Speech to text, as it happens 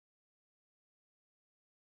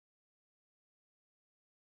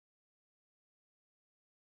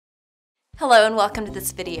Hello and welcome to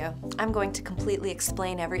this video. I'm going to completely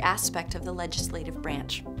explain every aspect of the legislative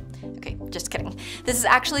branch. Okay, just kidding. This is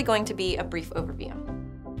actually going to be a brief overview.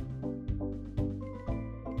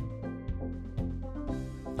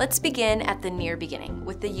 Let's begin at the near beginning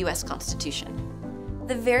with the US Constitution.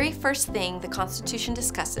 The very first thing the Constitution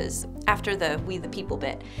discusses, after the we the people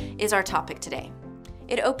bit, is our topic today.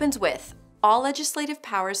 It opens with, "All legislative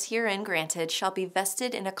powers herein granted shall be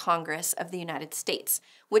vested in a Congress of the United States,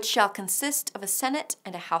 which shall consist of a Senate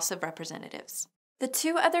and a House of Representatives." The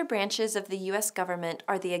two other branches of the U.S. government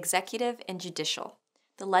are the executive and judicial.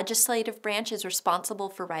 The legislative branch is responsible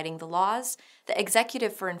for writing the laws, the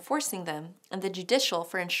executive for enforcing them, and the judicial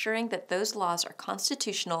for ensuring that those laws are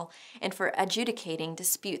constitutional and for adjudicating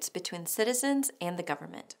disputes between citizens and the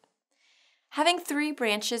government. Having three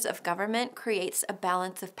branches of government creates a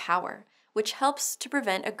balance of power, which helps to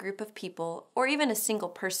prevent a group of people, or even a single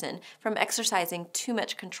person, from exercising too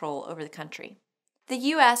much control over the country. The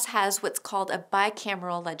U.S. has what's called a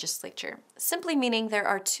bicameral legislature, simply meaning there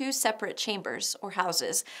are two separate chambers, or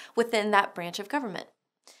houses, within that branch of government.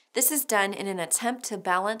 This is done in an attempt to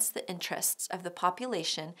balance the interests of the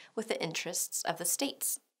population with the interests of the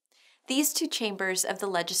states. These two chambers of the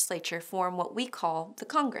legislature form what we call the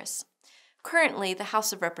Congress. Currently, the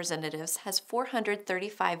House of Representatives has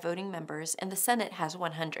 435 voting members and the Senate has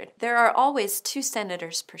 100. There are always 2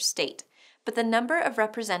 senators per state, but the number of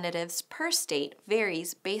representatives per state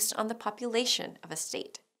varies based on the population of a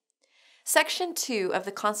state. Section 2 of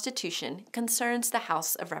the Constitution concerns the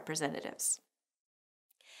House of Representatives.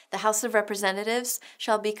 The House of Representatives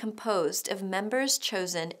shall be composed of members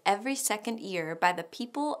chosen every second year by the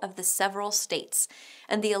people of the several states,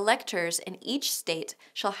 and the electors in each state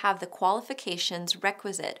shall have the qualifications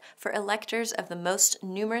requisite for electors of the most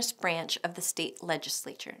numerous branch of the state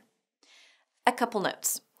legislature. A couple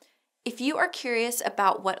notes. If you are curious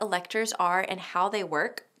about what electors are and how they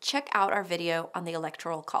work, check out our video on the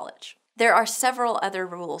Electoral College. There are several other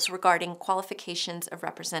rules regarding qualifications of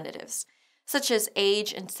representatives, such as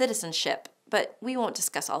age and citizenship, but we won't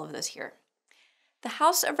discuss all of those here. The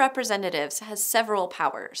House of Representatives has several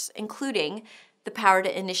powers, including the power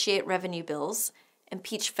to initiate revenue bills,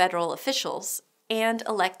 impeach federal officials, and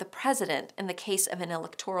elect the president in the case of an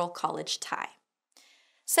electoral college tie.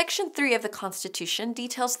 Section 3 of the Constitution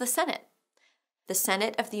details the Senate. The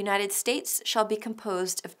Senate of the United States shall be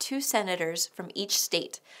composed of 2 senators from each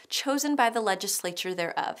state, chosen by the legislature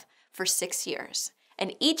thereof, for 6 years,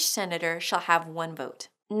 and each senator shall have 1 vote.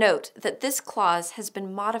 Note that this clause has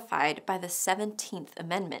been modified by the 17th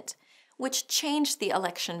Amendment, which changed the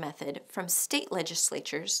election method from state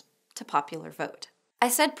legislatures to popular vote. I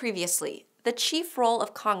said previously, the chief role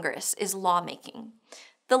of Congress is lawmaking.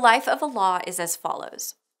 The life of a law is as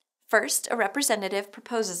follows. First, a representative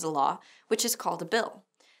proposes a law, which is called a bill.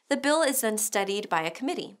 The bill is then studied by a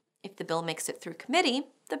committee. If the bill makes it through committee,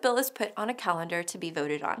 the bill is put on a calendar to be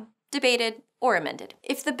voted on, debated, or amended.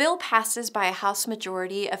 If the bill passes by a House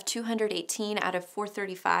majority of 218 out of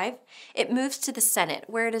 435, it moves to the Senate,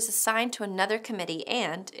 where it is assigned to another committee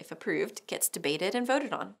and, if approved, gets debated and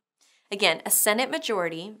voted on. Again, a Senate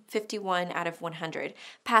majority, 51 out of 100,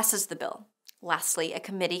 passes the bill. Lastly, a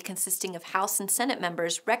committee consisting of House and Senate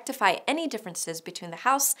members rectify any differences between the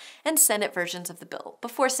House and Senate versions of the bill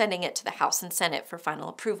before sending it to the House and Senate for final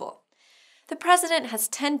approval. The President has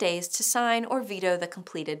 10 days to sign or veto the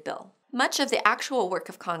completed bill. Much of the actual work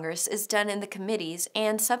of Congress is done in the committees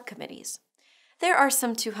and subcommittees. There are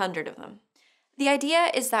some 200 of them. The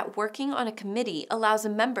idea is that working on a committee allows a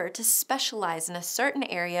member to specialize in a certain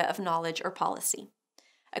area of knowledge or policy.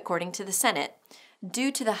 According to the Senate,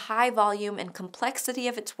 due to the high volume and complexity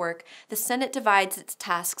of its work, the Senate divides its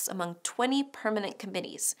tasks among 20 permanent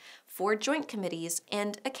committees, 4 joint committees,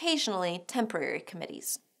 and occasionally temporary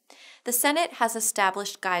committees. The Senate has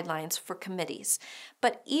established guidelines for committees,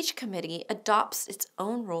 but each committee adopts its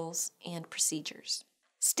own rules and procedures.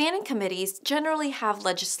 Standing committees generally have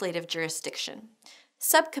legislative jurisdiction.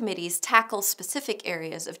 Subcommittees tackle specific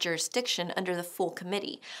areas of jurisdiction under the full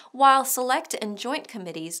committee, while select and joint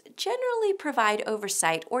committees generally provide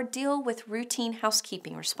oversight or deal with routine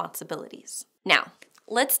housekeeping responsibilities. Now,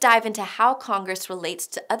 let's dive into how Congress relates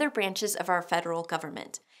to other branches of our federal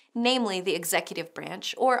government, namely the executive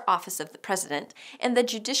branch, or Office of the President, and the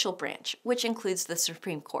judicial branch, which includes the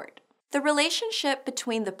Supreme Court. The relationship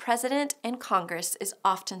between the President and Congress is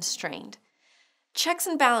often strained. Checks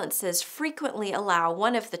and balances frequently allow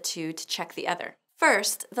one of the two to check the other.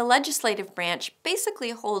 First, the legislative branch basically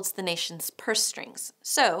holds the nation's purse strings.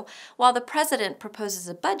 So, while the President proposes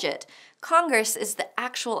a budget, Congress is the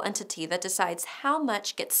actual entity that decides how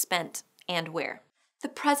much gets spent and where. The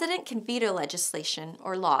president can veto legislation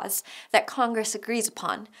or laws that Congress agrees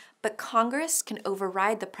upon, but Congress can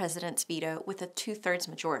override the president's veto with a 2/3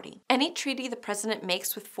 majority. Any treaty the president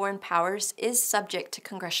makes with foreign powers is subject to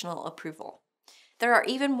congressional approval. There are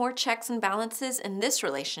even more checks and balances in this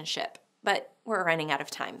relationship, but we're running out of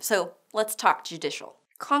time, so let's talk judicial.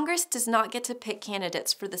 Congress does not get to pick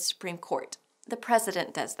candidates for the Supreme Court. The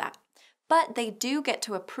president does that, but they do get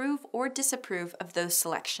to approve or disapprove of those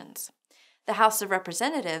selections. The House of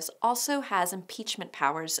Representatives also has impeachment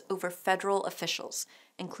powers over federal officials,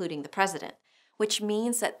 including the president, which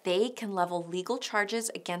means that they can level legal charges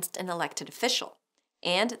against an elected official.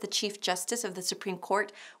 And the Chief Justice of the Supreme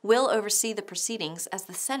Court will oversee the proceedings as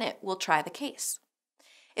the Senate will try the case.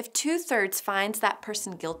 If 2/3 finds that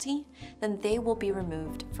person guilty, then they will be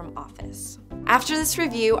removed from office. After this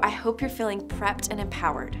review, I hope you're feeling prepped and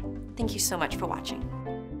empowered. Thank you so much for watching.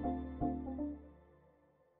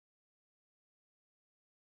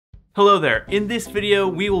 Hello there. In this video,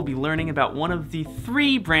 we will be learning about one of the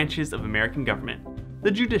 3 branches of American government,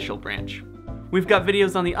 the judicial branch. We've got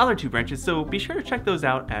videos on the other 2 branches, so be sure to check those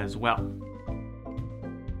out as well.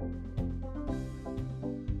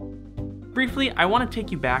 Briefly, I want to take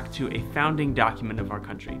you back to a founding document of our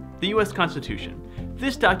country, the US Constitution.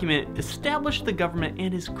 This document established the government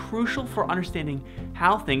and is crucial for understanding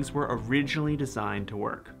how things were originally designed to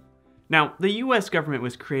work. Now, the US government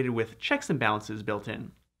was created with checks and balances built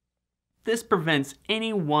in. This prevents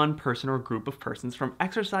any one person or group of persons from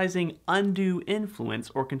exercising undue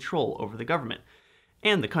influence or control over the government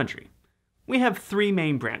and the country. We have 3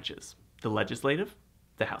 main branches: the legislative,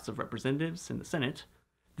 the House of Representatives and the Senate,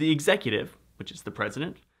 the executive, which is the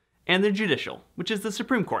president, and the judicial, which is the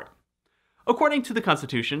Supreme Court. According to the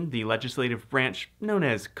Constitution, the legislative branch, known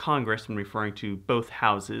as Congress when referring to both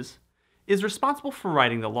houses, is responsible for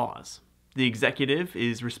writing the laws. The executive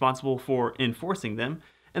is responsible for enforcing them,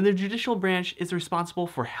 and the judicial branch is responsible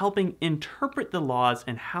for helping interpret the laws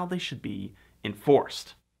and how they should be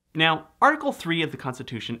enforced. Now, Article 3 of the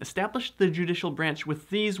Constitution established the judicial branch with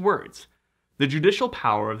these words: "The judicial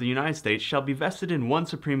power of the United States shall be vested in one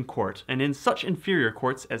Supreme Court, and in such inferior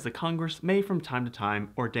courts as the Congress may from time to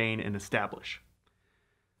time ordain and establish."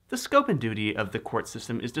 The scope and duty of the court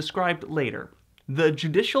system is described later. The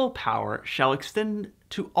judicial power shall extend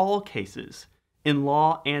to all cases, in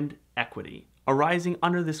law and equity, arising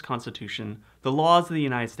under this Constitution, the laws of the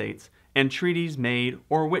United States, and treaties made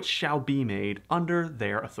or which shall be made under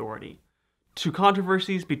their authority. To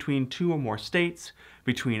controversies between 2 or more states,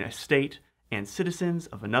 between a state and citizens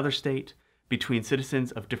of another state, between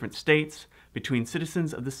citizens of different states, between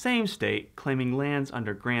citizens of the same state claiming lands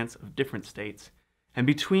under grants of different states, and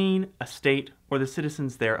between a state or the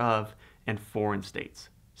citizens thereof and foreign states,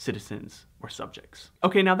 citizens or subjects.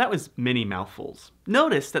 Okay, now that was many mouthfuls.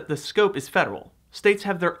 Notice that the scope is federal. States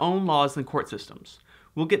have their own laws and court systems.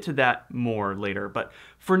 We'll get to that more later, but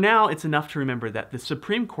for now it's enough to remember that the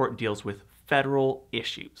Supreme Court deals with federal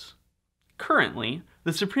issues. Currently,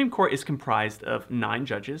 the Supreme Court is comprised of 9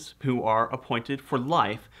 judges who are appointed for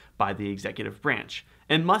life by the executive branch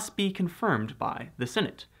and must be confirmed by the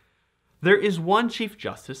Senate. There is 1 Chief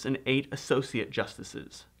Justice and 8 Associate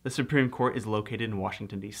Justices. The Supreme Court is located in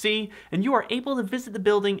Washington, D.C., and you are able to visit the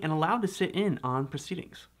building and allowed to sit in on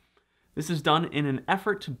proceedings. This is done in an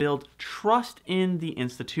effort to build trust in the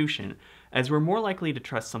institution, as we're more likely to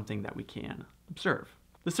trust something that we can observe.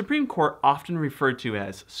 The Supreme Court, often referred to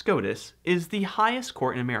as SCOTUS, is the highest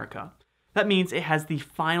court in America. That means it has the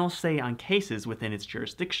final say on cases within its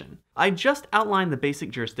jurisdiction. I just outlined the basic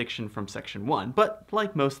jurisdiction from Section 1, but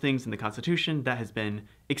like most things in the Constitution, that has been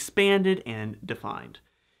expanded and defined.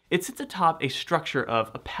 It sits atop a structure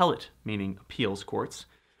of appellate, meaning appeals courts,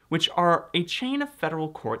 which are a chain of federal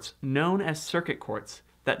courts known as circuit courts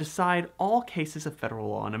that decide all cases of federal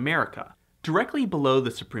law in America. Directly below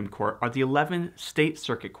the Supreme Court are the 11 state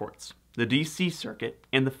circuit courts, the D.C. Circuit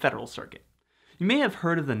and the Federal Circuit. You may have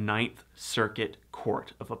heard of the 9th Circuit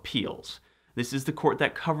Court of Appeals. This is the court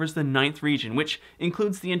that covers the 9th region, which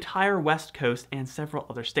includes the entire West Coast and several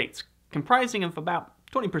other states, comprising of about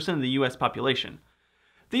 20% of the U.S. population.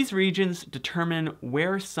 These regions determine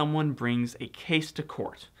where someone brings a case to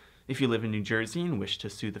court. If you live in New Jersey and wish to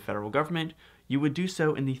sue the federal government, you would do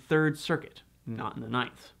so in the 3rd Circuit, not in the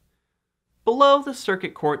 9th. Below the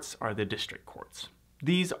circuit courts are the district courts.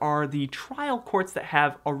 These are the trial courts that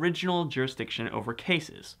have original jurisdiction over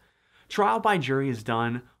cases. Trial by jury is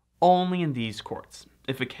done only in these courts.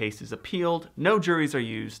 If a case is appealed, no juries are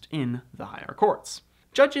used in the higher courts.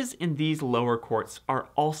 Judges in these lower courts are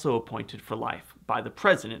also appointed for life by the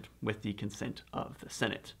president with the consent of the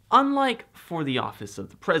Senate. Unlike for the office of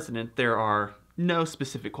the president, there are no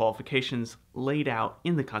specific qualifications laid out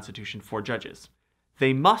in the Constitution for judges.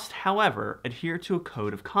 They must, however, adhere to a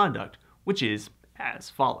code of conduct, which is as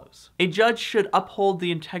follows. A judge should uphold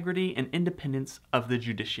the integrity and independence of the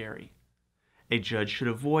judiciary. A judge should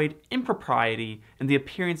avoid impropriety and the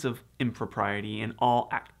appearance of impropriety in all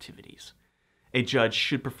activities. A judge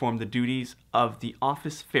should perform the duties of the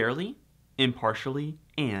office fairly, impartially,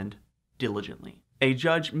 and diligently. A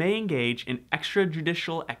judge may engage in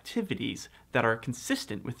extrajudicial activities that are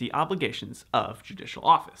consistent with the obligations of judicial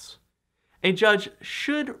office. A judge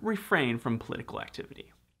should refrain from political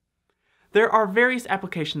activity. There are various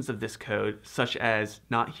applications of this code, such as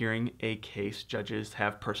not hearing a case judges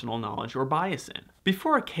have personal knowledge or bias in.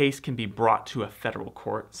 Before a case can be brought to a federal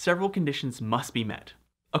court, several conditions must be met.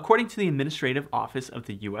 According to the Administrative Office of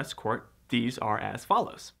the U.S. Court, these are as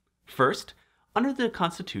follows. First, under the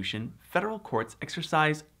Constitution, federal courts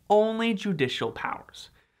exercise only judicial powers.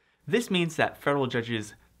 This means that federal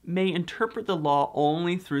judges may interpret the law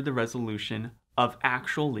only through the resolution of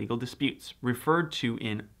actual legal disputes, referred to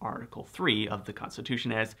in Article 3 of the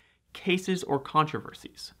Constitution as cases or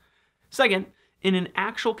controversies. Second, in an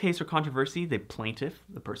actual case or controversy, the plaintiff,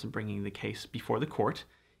 the person bringing the case before the court,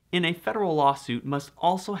 in a federal lawsuit must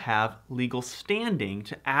also have legal standing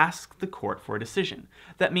to ask the court for a decision.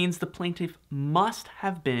 That means the plaintiff must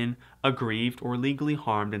have been aggrieved or legally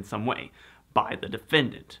harmed in some way by the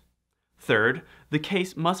defendant. Third, the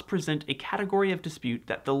case must present a category of dispute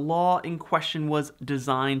that the law in question was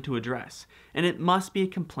designed to address, and it must be a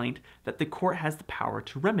complaint that the court has the power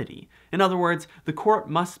to remedy. In other words, the court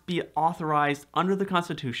must be authorized under the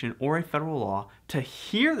Constitution or a federal law to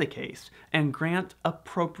hear the case and grant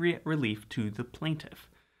appropriate relief to the plaintiff.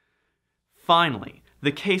 Finally,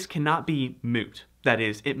 the case cannot be moot. That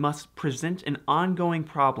is, it must present an ongoing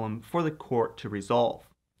problem for the court to resolve.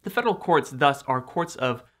 The federal courts, thus, are courts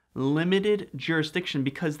of limited jurisdiction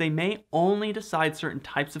because they may only decide certain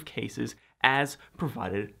types of cases as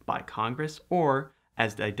provided by Congress or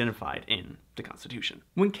as identified in the Constitution.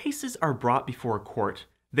 When cases are brought before a court,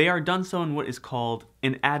 they are done so in what is called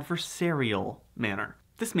an adversarial manner.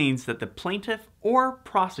 This means that the plaintiff or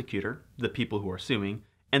prosecutor, the people who are suing,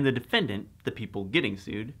 and the defendant, the people getting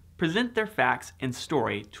sued, present their facts and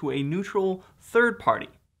story to a neutral third party,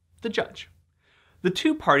 the judge. The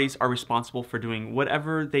two parties are responsible for doing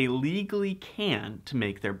whatever they legally can to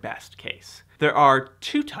make their best case. There are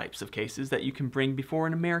two types of cases that you can bring before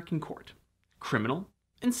an American court: criminal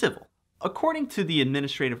and civil. According to the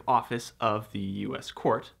Administrative Office of the U.S.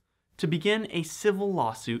 Court, to begin a civil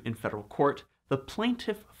lawsuit in federal court, the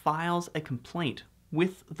plaintiff files a complaint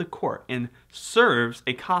with the court and serves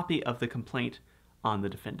a copy of the complaint on the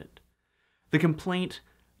defendant. The complaint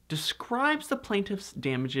describes the plaintiff's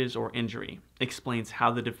damages or injury, explains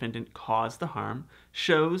how the defendant caused the harm,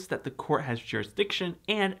 shows that the court has jurisdiction,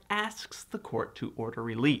 and asks the court to order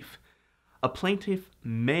relief. A plaintiff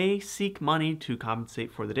may seek money to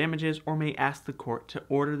compensate for the damages or may ask the court to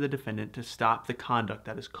order the defendant to stop the conduct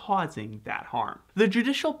that is causing that harm. The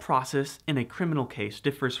judicial process in a criminal case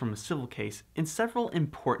differs from a civil case in several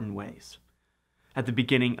important ways. At the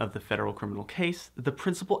beginning of the federal criminal case, the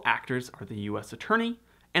principal actors are the U.S. Attorney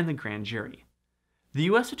and the grand jury. The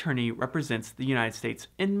U.S. Attorney represents the United States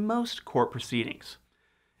in most court proceedings,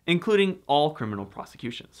 including all criminal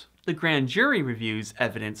prosecutions. The grand jury reviews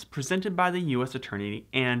evidence presented by the U.S. Attorney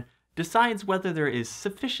and decides whether there is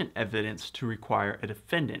sufficient evidence to require a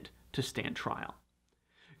defendant to stand trial.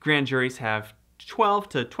 Grand juries have 12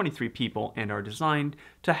 to 23 people and are designed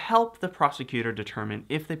to help the prosecutor determine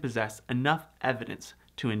if they possess enough evidence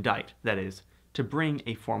to indict, that is, to bring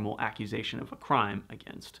a formal accusation of a crime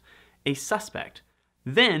against a suspect,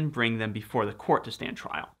 then bring them before the court to stand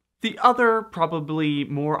trial. The other, probably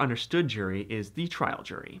more understood jury is the trial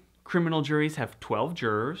jury. Criminal juries have 12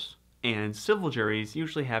 jurors, and civil juries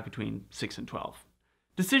usually have between 6 and 12.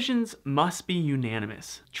 Decisions must be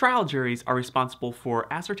unanimous. Trial juries are responsible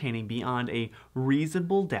for ascertaining beyond a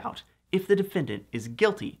reasonable doubt if the defendant is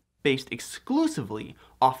guilty, based exclusively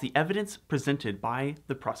off the evidence presented by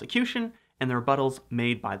the prosecution and the rebuttals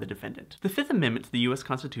made by the defendant. The Fifth Amendment to the U.S.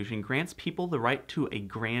 Constitution grants people the right to a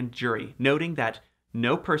grand jury, noting that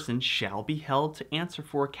no person shall be held to answer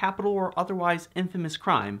for a capital or otherwise infamous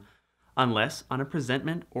crime unless on a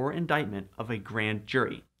presentment or indictment of a grand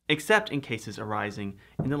jury, except in cases arising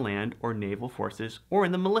in the land or naval forces or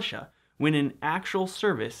in the militia, when in actual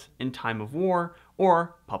service in time of war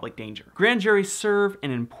or public danger. Grand juries serve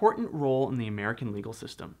an important role in the American legal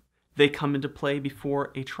system. They come into play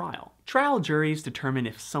before a trial. Trial juries determine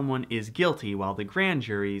if someone is guilty, while the grand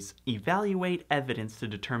juries evaluate evidence to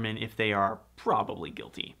determine if they are probably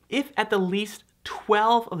guilty. If at the least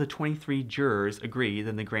 12 of the 23 jurors agree,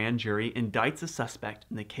 then the grand jury indicts a suspect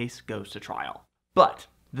and the case goes to trial. But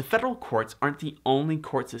the federal courts aren't the only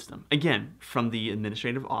court system, again, from the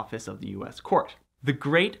administrative office of the U.S. court. The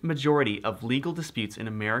great majority of legal disputes in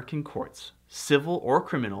American courts, civil or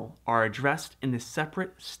criminal, are addressed in the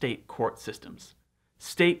separate state court systems.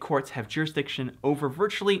 State courts have jurisdiction over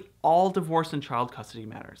virtually all divorce and child custody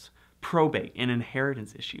matters, probate and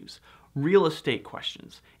inheritance issues, real estate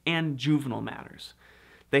questions, and juvenile matters.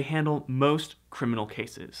 They handle most criminal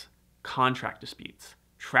cases, contract disputes,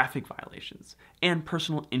 traffic violations, and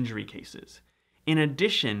personal injury cases. In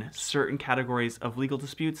addition, certain categories of legal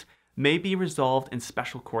disputes may be resolved in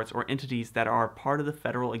special courts or entities that are part of the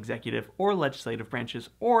federal executive or legislative branches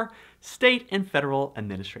or state and federal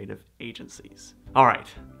administrative agencies. All right,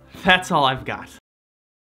 that's all I've got.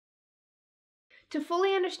 To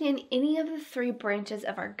fully understand any of the three branches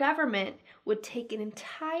of our government would take an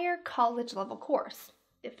entire college-level course,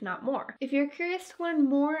 if not more. If you're curious to learn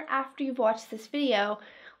more after you've watched this video,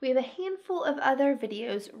 we have a handful of other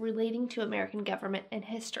videos relating to American government and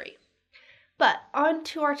history. But on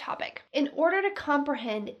to our topic. In order to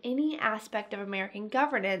comprehend any aspect of American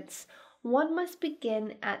governance, one must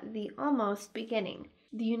begin at the almost beginning,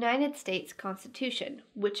 the United States Constitution,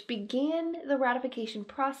 which began the ratification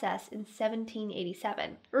process in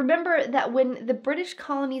 1787. Remember that when the British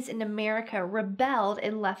colonies in America rebelled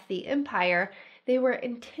and left the empire, they were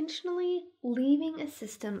intentionally leaving a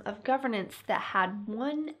system of governance that had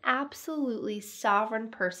one absolutely sovereign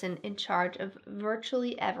person in charge of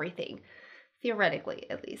virtually everything, theoretically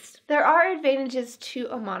at least. There are advantages to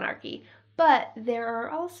a monarchy, but there are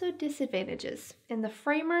also disadvantages, and the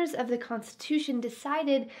framers of the Constitution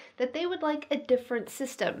decided that they would like a different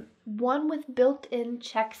system, one with built-in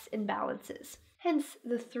checks and balances. Hence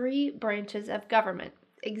the three branches of government: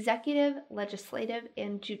 executive, legislative,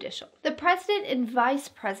 and judicial. The president and vice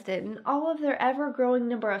president and all of their ever-growing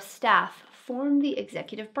number of staff form the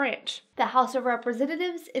executive branch. The House of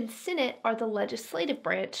Representatives and Senate are the legislative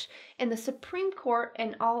branch, and the Supreme Court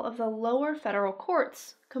and all of the lower federal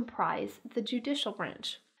courts comprise the judicial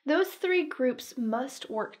branch. Those three groups must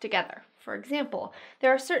work together. For example,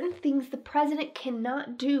 there are certain things the president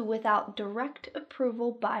cannot do without direct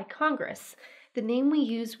approval by Congress, the name we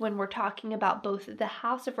use when we're talking about both the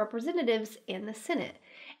House of Representatives and the Senate.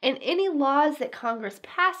 And any laws that Congress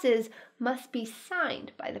passes must be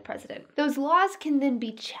signed by the president. Those laws can then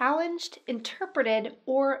be challenged, interpreted,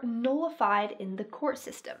 or nullified in the court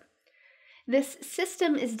system. This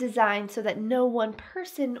system is designed so that no one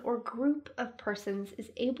person or group of persons is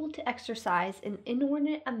able to exercise an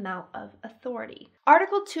inordinate amount of authority.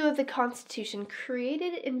 Article 2 of the Constitution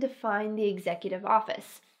created and defined the executive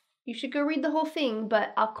office. You should go read the whole thing,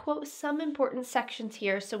 but I'll quote some important sections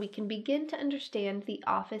here so we can begin to understand the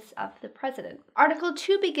office of the president. Article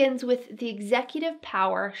 2 begins with the executive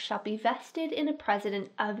power shall be vested in a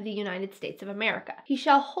president of the United States of America. He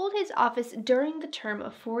shall hold his office during the term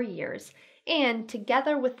of 4 years and,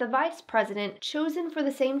 together with the vice president chosen for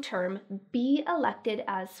the same term, be elected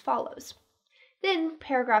as follows. Then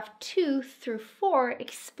paragraph 2 through 4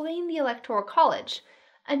 explain the Electoral College,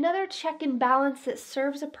 another check and balance that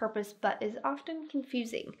serves a purpose but is often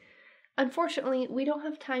confusing. Unfortunately, we don't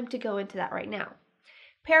have time to go into that right now.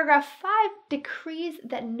 Paragraph 5 decrees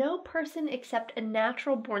that no person except a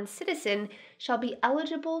natural-born citizen shall be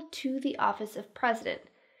eligible to the office of president.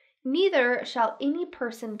 Neither shall any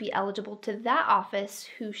person be eligible to that office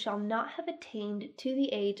who shall not have attained to the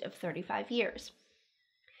age of 35 years.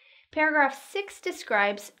 Paragraph 6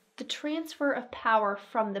 describes the transfer of power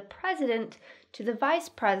from the president to the vice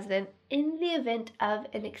president in the event of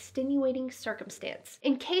an extenuating circumstance.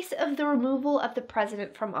 In case of the removal of the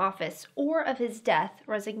president from office or of his death,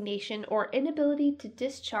 resignation, or inability to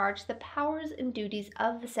discharge the powers and duties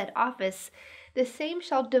of the said office, the same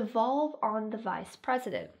shall devolve on the vice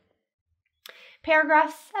president.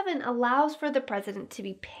 Paragraph 7 allows for the president to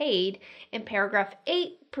be paid, and paragraph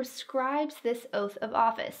 8 prescribes this oath of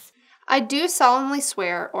office. I do solemnly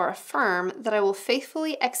swear or affirm that I will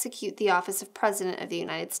faithfully execute the office of President of the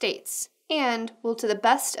United States, and will to the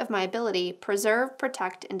best of my ability preserve,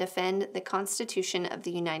 protect, and defend the Constitution of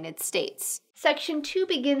the United States. Section 2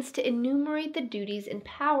 begins to enumerate the duties and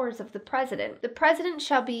powers of the President. The President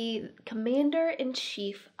shall be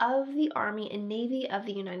Commander-in-Chief of the Army and Navy of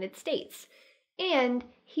the United States, and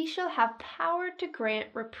he shall have power to grant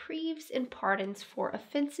reprieves and pardons for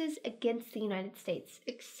offenses against the United States,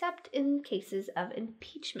 except in cases of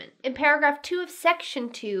impeachment. In paragraph 2 of section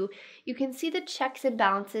 2, you can see the checks and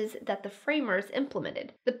balances that the framers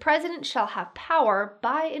implemented. The president shall have power,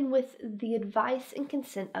 by and with the advice and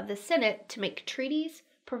consent of the Senate, to make treaties,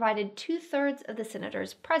 provided 2/3 of the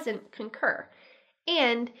senators present concur.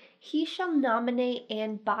 And he shall nominate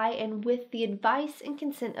and by and with the advice and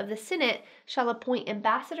consent of the Senate shall appoint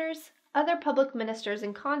ambassadors, other public ministers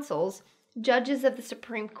and consuls, judges of the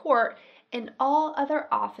Supreme Court, and all other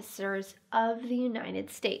officers of the United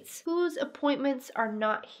States, whose appointments are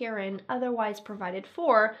not herein otherwise provided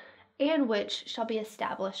for, and which shall be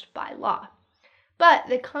established by law. But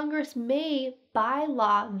the Congress may by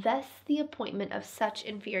law vest the appointment of such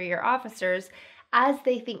inferior officers as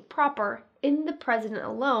they think proper in the President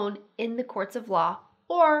alone, in the courts of law,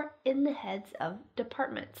 or in the heads of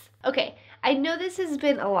departments. Okay, I know this has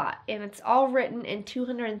been a lot, and it's all written in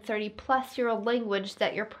 230-plus-year-old language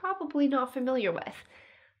that you're probably not familiar with.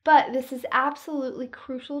 But this is absolutely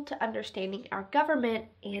crucial to understanding our government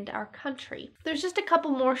and our country. There's just a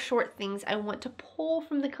couple more short things I want to pull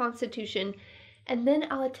from the Constitution, and then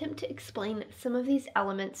I'll attempt to explain some of these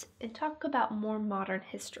elements and talk about more modern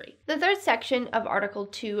history. The third section of Article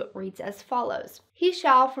 2 reads as follows. He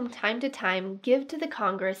shall from time to time give to the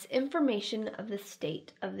Congress information of the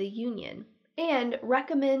state of the Union, and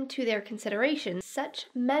recommend to their consideration such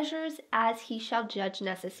measures as he shall judge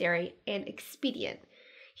necessary and expedient.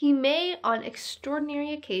 He may, on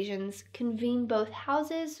extraordinary occasions, convene both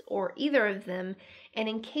houses or either of them, and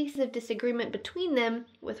in cases of disagreement between them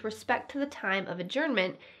with respect to the time of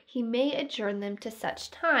adjournment, he may adjourn them to such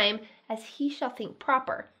time as he shall think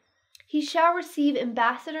proper. He shall receive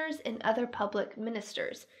ambassadors and other public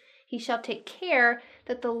ministers. He shall take care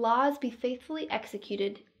that the laws be faithfully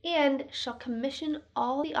executed, and shall commission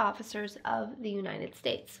all the officers of the United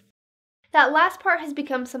States. That last part has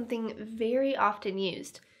become something very often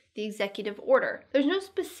used, the executive order. There's no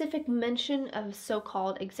specific mention of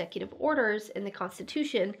so-called executive orders in the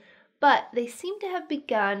Constitution, but they seem to have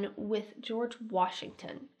begun with George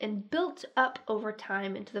Washington and built up over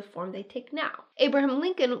time into the form they take now. Abraham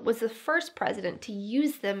Lincoln was the first president to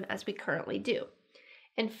use them as we currently do.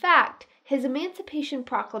 In fact, his Emancipation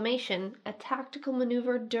Proclamation, a tactical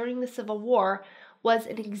maneuver during the Civil War, was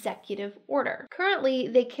an executive order. Currently,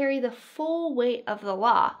 they carry the full weight of the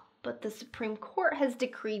law, but the Supreme Court has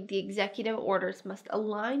decreed the executive orders must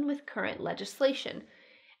align with current legislation,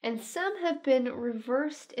 and some have been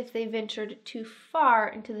reversed if they ventured too far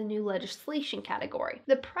into the new legislation category.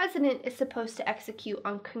 The president is supposed to execute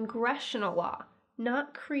on congressional law,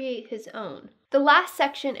 not create his own. The last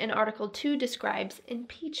section in Article 2 describes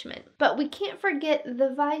impeachment, but we can't forget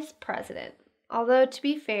the vice president. Although, to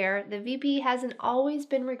be fair, the VP hasn't always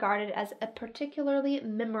been regarded as a particularly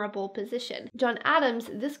memorable position. John Adams,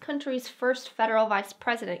 this country's first federal vice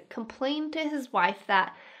president, complained to his wife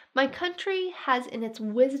that, "My country has in its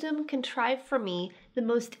wisdom contrived for me the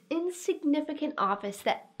most insignificant office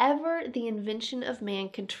that ever the invention of man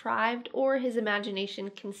contrived or his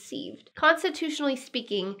imagination conceived." Constitutionally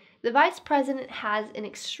speaking, the vice president has an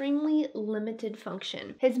extremely limited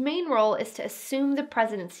function. His main role is to assume the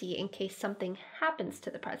presidency in case something happens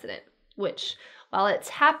to the president, which, while it's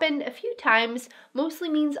happened a few times, mostly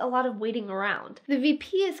means a lot of waiting around. The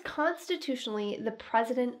VP is constitutionally the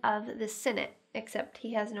president of the Senate, except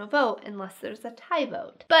he has no vote unless there's a tie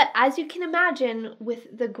vote. But as you can imagine,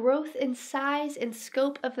 with the growth in size and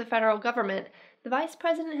scope of the federal government, the vice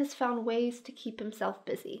president has found ways to keep himself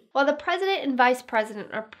busy. While the president and vice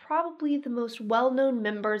president are probably the most well-known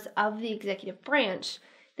members of the executive branch,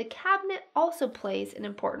 the cabinet also plays an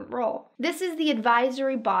important role. This is the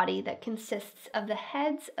advisory body that consists of the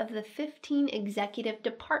heads of the 15 executive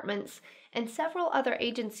departments and several other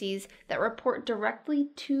agencies that report directly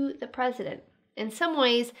to the president. In some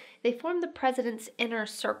ways, they form the president's inner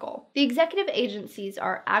circle. The executive agencies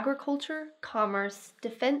are agriculture, commerce,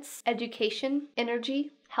 defense, education,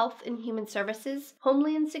 energy, health and human services,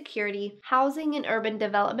 homeland security, housing and urban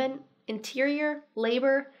development, interior,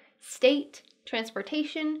 labor, state,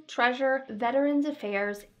 transportation, treasury, veterans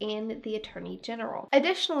affairs, and the attorney general.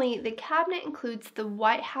 Additionally, the cabinet includes the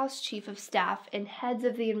White House Chief of Staff and heads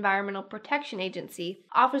of the Environmental Protection Agency,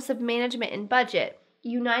 Office of Management and Budget,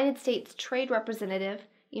 United States Trade Representative,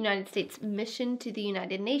 United States Mission to the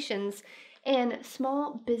United Nations, and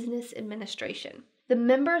Small Business Administration. The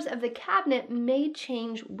members of the cabinet may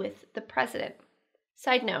change with the president.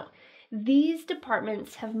 Side note, these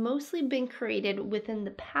departments have mostly been created within the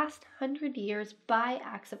past 100 years by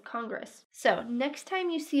acts of Congress. So next time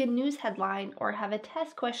you see a news headline or have a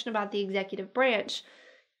test question about the executive branch,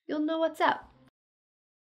 you'll know what's up.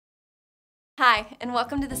 Hi, and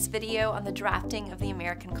welcome to this video on the drafting of the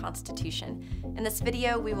American Constitution. In this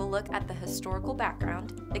video, we will look at the historical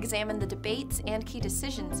background, examine the debates and key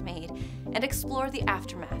decisions made, and explore the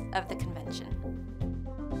aftermath of the convention.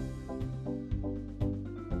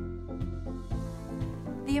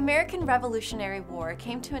 The American Revolutionary War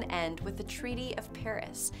came to an end with the Treaty of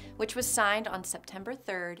Paris, which was signed on September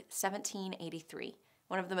 3, 1783.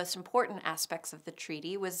 One of the most important aspects of the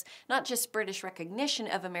treaty was not just British recognition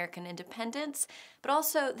of American independence, but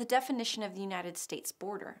also the definition of the United States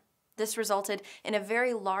border. This resulted in a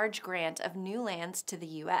very large grant of new lands to the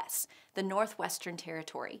U.S., the Northwestern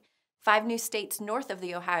Territory. 5 new states north of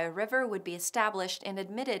the Ohio River would be established and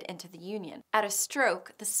admitted into the Union. At a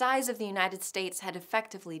stroke, the size of the United States had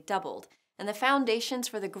effectively doubled, and the foundations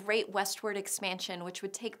for the great westward expansion which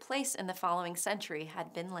would take place in the following century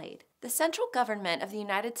had been laid. The central government of the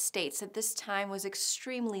United States at this time was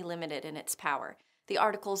extremely limited in its power. The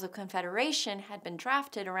Articles of Confederation had been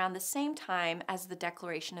drafted around the same time as the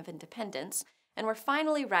Declaration of Independence and were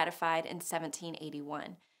finally ratified in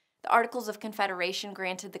 1781. The Articles of Confederation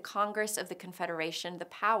granted the Congress of the Confederation the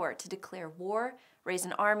power to declare war, raise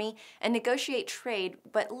an army, and negotiate trade,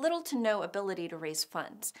 but little to no ability to raise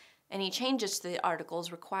funds. Any changes to the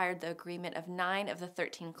Articles required the agreement of 9 of the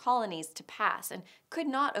 13 colonies to pass and could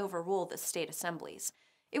not overrule the state assemblies.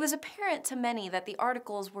 It was apparent to many that the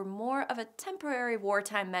Articles were more of a temporary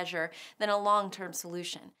wartime measure than a long-term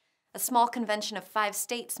solution. A small convention of 5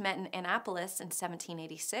 states met in Annapolis in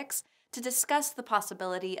 1786 to discuss the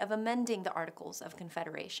possibility of amending the Articles of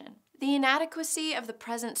Confederation. The inadequacy of the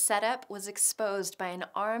present setup was exposed by an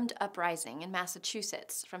armed uprising in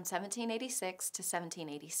Massachusetts from 1786 to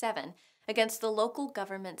 1787 against the local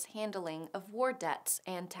government's handling of war debts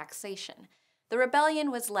and taxation. The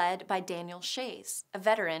rebellion was led by Daniel Shays, a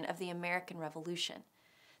veteran of the American Revolution.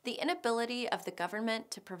 The inability of the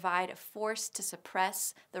government to provide a force to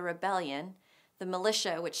suppress the rebellion, the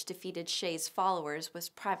militia which defeated Shays' followers was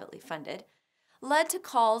privately funded, led to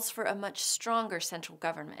calls for a much stronger central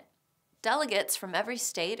government. Delegates from every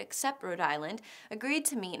state except Rhode Island agreed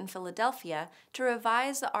to meet in Philadelphia to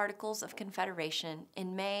revise the Articles of Confederation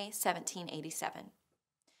in May 1787.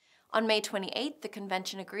 On May 28, the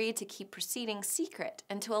convention agreed to keep proceedings secret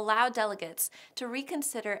and to allow delegates to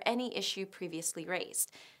reconsider any issue previously raised.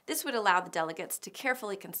 This would allow the delegates to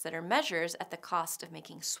carefully consider measures at the cost of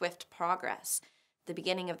making swift progress. At the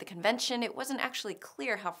beginning of the convention, it wasn't actually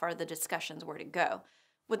clear how far the discussions were to go.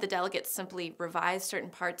 Would the delegates simply revise certain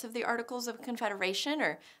parts of the Articles of Confederation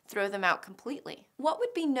or throw them out completely? What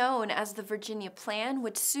would be known as the Virginia Plan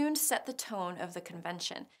would soon set the tone of the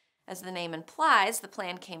convention. As the name implies, the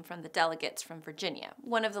plan came from the delegates from Virginia,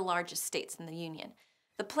 one of the largest states in the Union.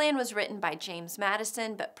 The plan was written by James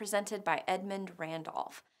Madison but presented by Edmund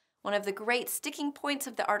Randolph. One of the great sticking points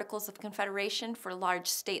of the Articles of Confederation for large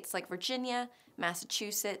states like Virginia,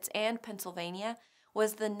 Massachusetts, and Pennsylvania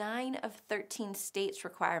was the 9 of 13 states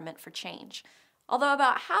requirement for change. Although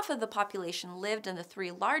about half of the population lived in the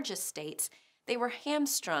 3 largest states, they were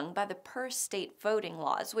hamstrung by the per-state voting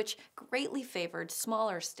laws, which greatly favored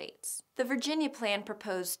smaller states. The Virginia Plan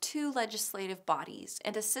proposed 2 legislative bodies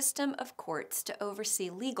and a system of courts to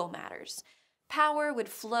oversee legal matters. Power would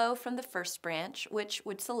flow from the first branch, which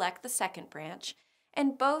would select the second branch,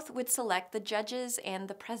 and both would select the judges and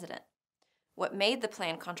the president. What made the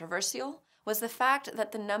plan controversial was the fact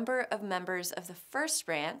that the number of members of the first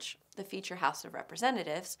branch, the future House of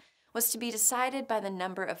Representatives, was to be decided by the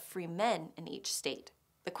number of free men in each state.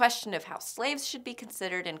 The question of how slaves should be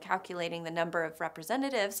considered in calculating the number of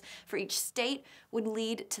representatives for each state would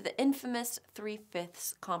lead to the infamous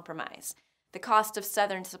 3/5 compromise. The cost of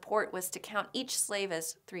Southern support was to count each slave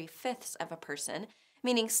as 3/5 of a person,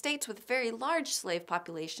 meaning states with very large slave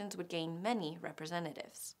populations would gain many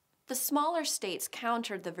representatives. The smaller states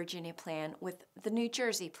countered the Virginia Plan with the New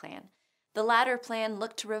Jersey Plan. The latter plan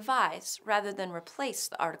looked to revise rather than replace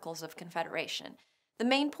the Articles of Confederation. The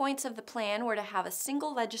main points of the plan were to have a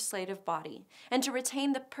single legislative body and to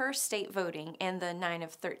retain the per-state voting and the 9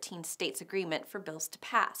 of 13 states agreement for bills to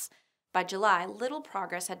pass. By July, little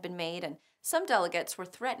progress had been made, and some delegates were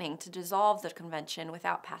threatening to dissolve the convention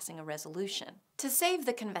without passing a resolution. To save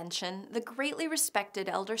the convention, the greatly respected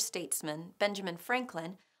elder statesman, Benjamin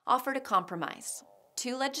Franklin, offered a compromise.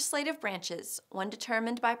 2 legislative branches, one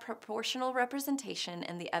determined by proportional representation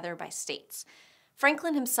and the other by states.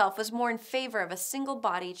 Franklin himself was more in favor of a single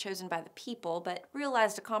body chosen by the people, but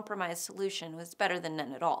realized a compromise solution was better than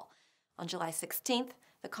none at all. On July 16th,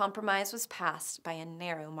 the compromise was passed by a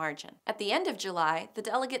narrow margin. At the end of July, the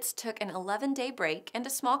delegates took an 11-day break, and a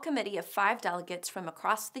small committee of 5 delegates from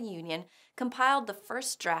across the Union compiled the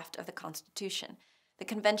first draft of the Constitution. The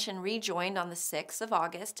convention rejoined on the 6th of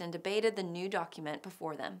August and debated the new document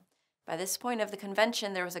before them. By this point of the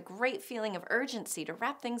convention, there was a great feeling of urgency to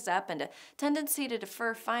wrap things up and a tendency to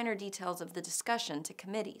defer finer details of the discussion to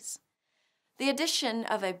committees. The addition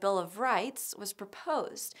of a Bill of Rights was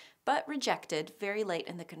proposed, but rejected very late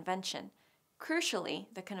in the convention. Crucially,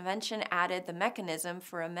 the convention added the mechanism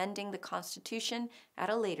for amending the Constitution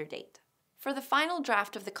at a later date. For the final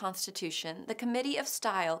draft of the Constitution, the Committee of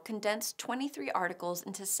Style condensed 23 articles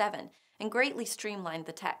into 7 and greatly streamlined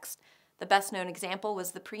the text. The best-known example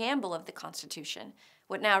was the preamble of the Constitution.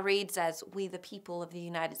 What now reads as "We the People of the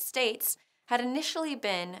United States" had initially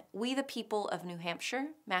been "We the People of New Hampshire,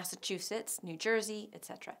 Massachusetts, New Jersey,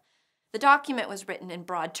 etc." The document was written in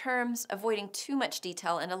broad terms, avoiding too much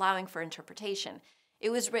detail and allowing for interpretation. It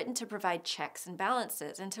was written to provide checks and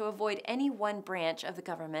balances and to avoid any one branch of the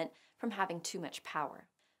government from having too much power.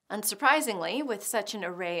 Unsurprisingly, with such an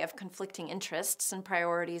array of conflicting interests and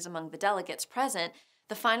priorities among the delegates present,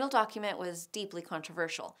 the final document was deeply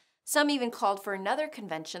controversial. Some even called for another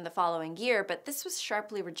convention the following year, but this was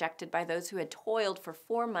sharply rejected by those who had toiled for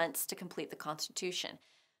 4 months to complete the Constitution.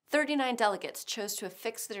 39 delegates chose to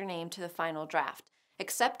affix their name to the final draft,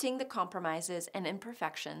 accepting the compromises and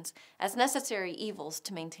imperfections as necessary evils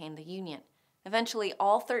to maintain the Union. Eventually,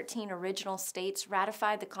 all 13 original states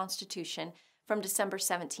ratified the Constitution from December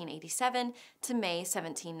 1787 to May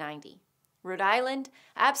 1790. Rhode Island,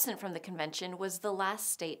 absent from the convention, was the last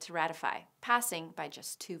state to ratify, passing by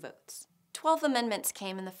just 2 votes. 12 amendments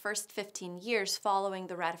came in the first 15 years following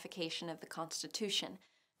the ratification of the Constitution.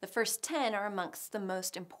 The first 10 are amongst the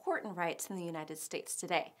most important rights in the United States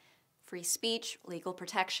today. Free speech, legal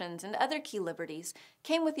protections, and other key liberties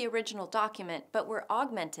came with the original document but were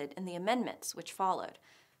augmented in the amendments which followed.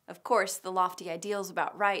 Of course, the lofty ideals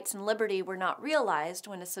about rights and liberty were not realized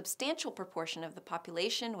when a substantial proportion of the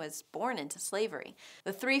population was born into slavery.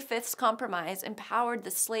 The 3/5 Compromise empowered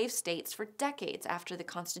the slave states for decades after the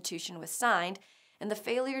Constitution was signed, and the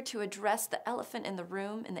failure to address the elephant in the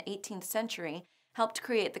room in the 18th century helped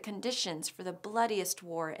create the conditions for the bloodiest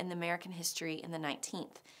war in American history in the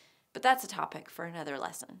 19th. But that's a topic for another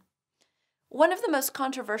lesson. One of the most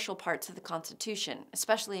controversial parts of the Constitution,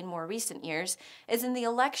 especially in more recent years, is in the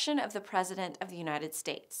election of the President of the United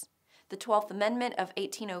States. The 12th Amendment of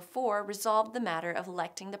 1804 resolved the matter of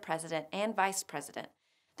electing the President and Vice President.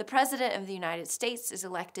 The President of the United States is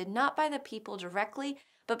elected not by the people directly,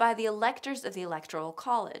 but by the electors of the Electoral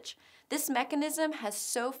College. This mechanism has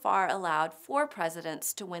so far allowed 4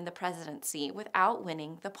 presidents to win the presidency without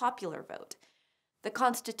winning the popular vote. The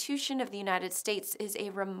Constitution of the United States is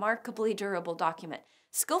a remarkably durable document,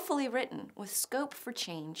 skillfully written with scope for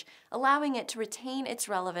change, allowing it to retain its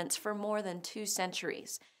relevance for more than 2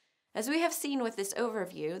 centuries. As we have seen with this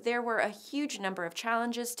overview, there were a huge number of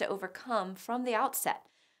challenges to overcome from the outset.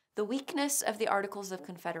 The weakness of the Articles of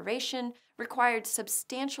Confederation required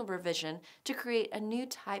substantial revision to create a new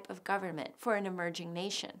type of government for an emerging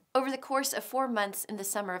nation. Over the course of 4 months in the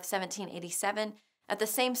summer of 1787, at the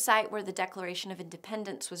same site where the Declaration of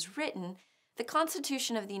Independence was written, the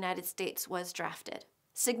Constitution of the United States was drafted.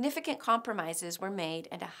 Significant compromises were made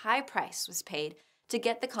and a high price was paid to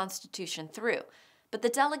get the Constitution through, but the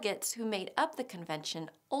delegates who made up the convention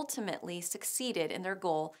ultimately succeeded in their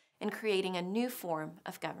goal in creating a new form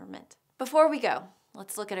of government. Before we go,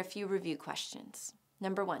 let's look at a few review questions.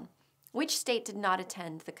 Number 1, which state did not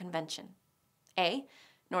attend the convention? A,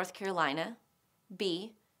 North Carolina,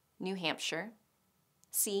 B, New Hampshire,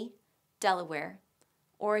 C, Delaware,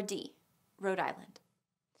 or D, Rhode Island?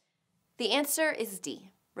 The answer is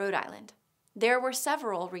D, Rhode Island. There were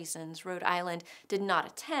several reasons Rhode Island did not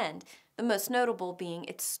attend, the most notable being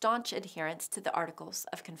its staunch adherence to the Articles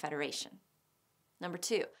of Confederation. Number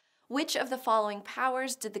 2, which of the following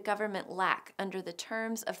powers did the government lack under the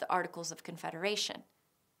terms of the Articles of Confederation?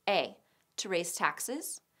 A, to raise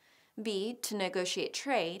taxes, B, to negotiate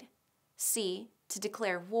trade, C, to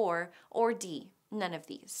declare war, or D, none of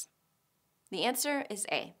these? The answer is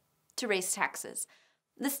A, to raise taxes.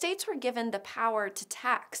 The states were given the power to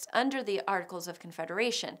tax under the Articles of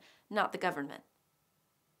Confederation, not the government.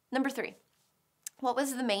 Number 3, what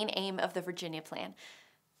was the main aim of the Virginia Plan?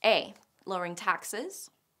 A, lowering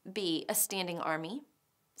taxes, B, a standing army,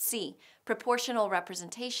 C, proportional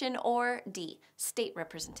representation, or D, state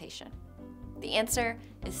representation? The answer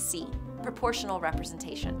is C, proportional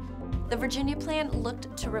representation. The Virginia Plan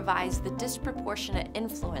looked to revise the disproportionate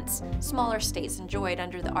influence smaller states enjoyed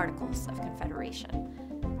under the Articles of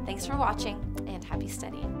Confederation. Thanks for watching, and happy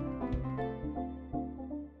studying.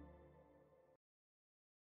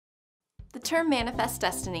 The term manifest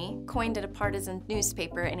destiny, coined at a partisan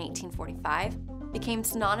newspaper in 1845, became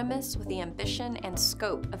synonymous with the ambition and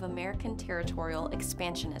scope of American territorial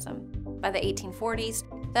expansionism. By the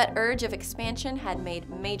 1840s, that urge of expansion had made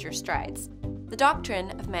major strides. The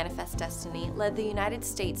doctrine of manifest destiny led the United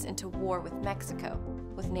States into war with Mexico.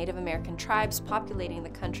 with Native American tribes populating the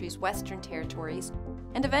country's western territories,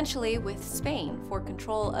 and eventually with Spain for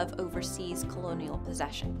control of overseas colonial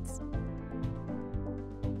possessions.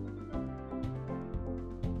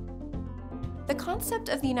 The concept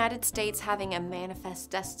of the United States having a manifest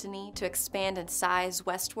destiny to expand in size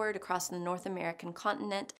westward across the North American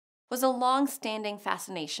continent was a long-standing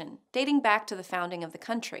fascination, dating back to the founding of the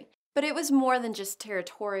country. But it was more than just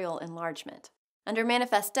territorial enlargement. Under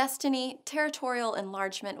manifest destiny, territorial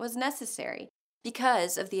enlargement was necessary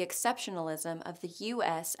because of the exceptionalism of the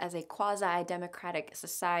U.S. as a quasi-democratic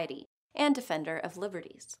society and defender of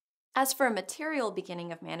liberties. As for a material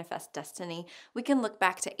beginning of manifest destiny, we can look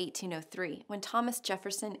back to 1803, when Thomas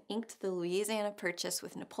Jefferson inked the Louisiana Purchase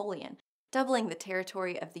with Napoleon, doubling the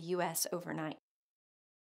territory of the U.S. overnight.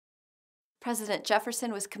 President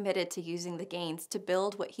Jefferson was committed to using the gains to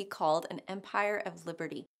build what he called an empire of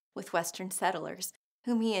liberty with Western settlers,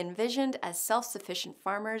 whom he envisioned as self-sufficient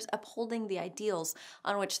farmers upholding the ideals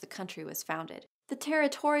on which the country was founded. The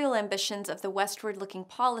territorial ambitions of the westward-looking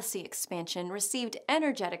policy expansion received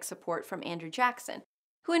energetic support from Andrew Jackson,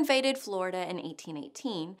 who invaded Florida in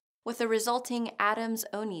 1818, with the resulting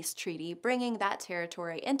Adams-Onis Treaty bringing that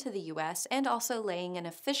territory into the U.S. and also laying an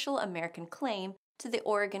official American claim to the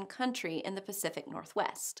Oregon Country in the Pacific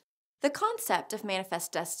Northwest. The concept of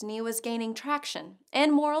manifest destiny was gaining traction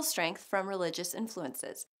and moral strength from religious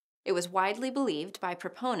influences. It was widely believed by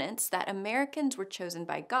proponents that Americans were chosen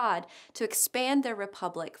by God to expand their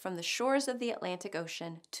republic from the shores of the Atlantic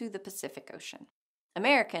Ocean to the Pacific Ocean.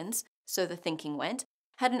 Americans, so the thinking went,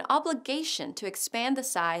 had an obligation to expand the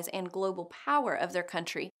size and global power of their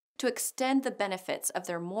country to extend the benefits of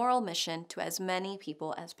their moral mission to as many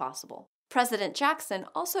people as possible. President Jackson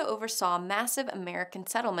also oversaw massive American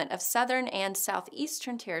settlement of southern and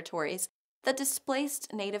southeastern territories that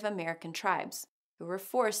displaced Native American tribes, who were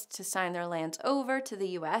forced to sign their lands over to the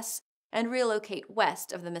U.S. and relocate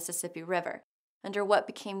west of the Mississippi River, under what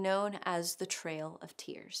became known as the Trail of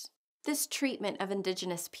Tears. This treatment of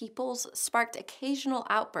indigenous peoples sparked occasional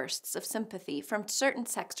outbursts of sympathy from certain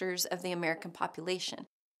sectors of the American population,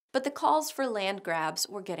 but the calls for land grabs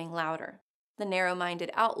were getting louder. The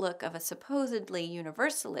narrow-minded outlook of a supposedly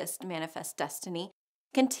universalist manifest destiny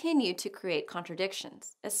continued to create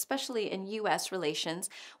contradictions, especially in U.S. relations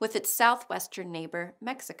with its southwestern neighbor,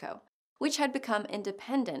 Mexico, which had become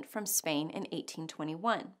independent from Spain in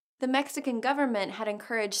 1821. The Mexican government had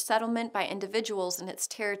encouraged settlement by individuals in its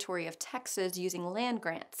territory of Texas using land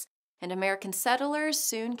grants, and American settlers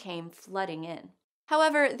soon came flooding in.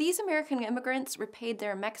 However, these American immigrants repaid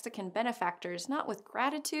their Mexican benefactors not with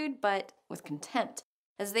gratitude, but with contempt,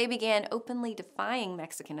 as they began openly defying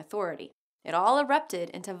Mexican authority. It all erupted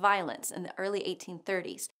into violence in the early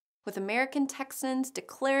 1830s, with American Texans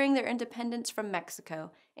declaring their independence from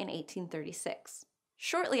Mexico in 1836.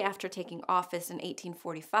 Shortly after taking office in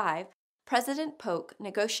 1845, President Polk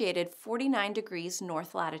negotiated 49 degrees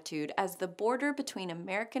north latitude as the border between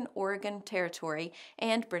American Oregon Territory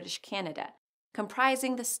and British Canada,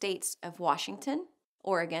 comprising the states of Washington,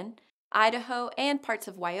 Oregon, Idaho, and parts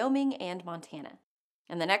of Wyoming and Montana.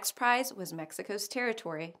 And the next prize was Mexico's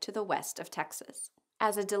territory to the west of Texas.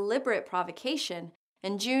 As a deliberate provocation,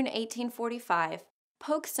 in June 1845,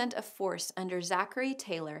 Polk sent a force under Zachary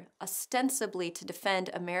Taylor ostensibly to defend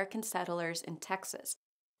American settlers in Texas,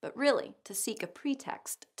 but really to seek a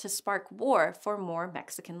pretext to spark war for more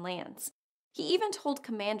Mexican lands. He even told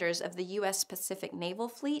commanders of the U.S. Pacific Naval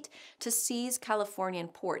Fleet to seize Californian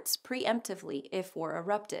ports preemptively if war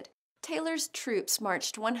erupted. Taylor's troops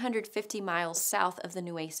marched 150 miles south of the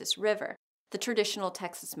Nueces River, the traditional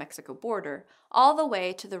Texas-Mexico border, all the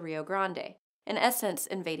way to the Rio Grande, in essence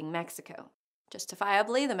invading Mexico.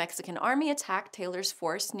 Justifiably, the Mexican army attacked Taylor's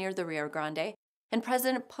force near the Rio Grande, and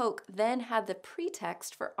President Polk then had the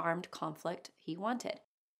pretext for armed conflict he wanted.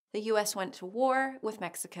 The U.S. went to war with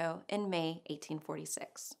Mexico in May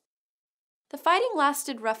 1846. The fighting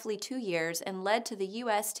lasted roughly 2 years and led to the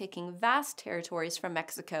U.S. taking vast territories from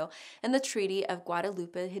Mexico in the Treaty of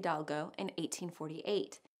Guadalupe Hidalgo in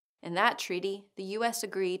 1848. In that treaty, the U.S.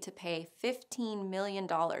 agreed to pay $15 million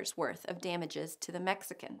worth of damages to the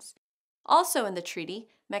Mexicans. Also in the treaty,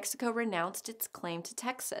 Mexico renounced its claim to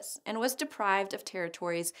Texas and was deprived of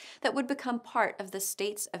territories that would become part of the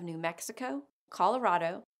states of New Mexico,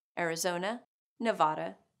 Colorado, Arizona,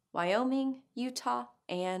 Nevada, Wyoming, Utah,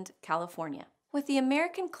 and California. With the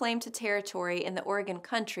American claim to territory in the Oregon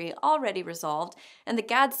Country already resolved and the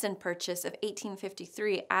Gadsden Purchase of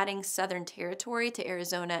 1853 adding Southern territory to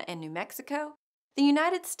Arizona and New Mexico, the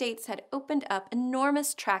United States had opened up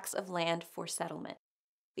enormous tracts of land for settlement.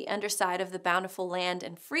 The underside of the bountiful land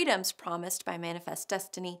and freedoms promised by manifest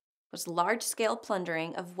destiny was large-scale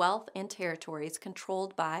plundering of wealth and territories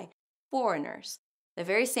controlled by foreigners, the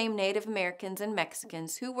very same Native Americans and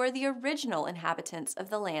Mexicans who were the original inhabitants of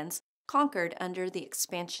the lands conquered under the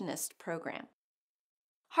expansionist program.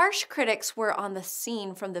 Harsh critics were on the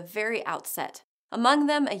scene from the very outset, among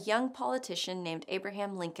them a young politician named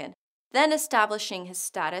Abraham Lincoln, then establishing his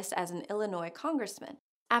status as an Illinois congressman.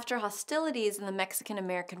 After hostilities in the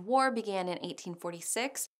Mexican-American War began in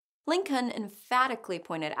 1846, Lincoln emphatically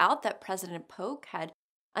pointed out that President Polk had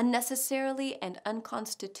unnecessarily and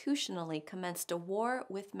unconstitutionally commenced a war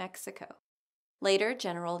with Mexico. Later,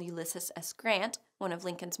 General Ulysses S. Grant, one of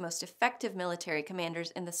Lincoln's most effective military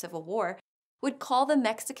commanders in the Civil War, would call the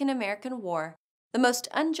Mexican-American War the most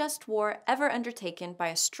unjust war ever undertaken by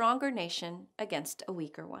a stronger nation against a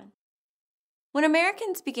weaker one. When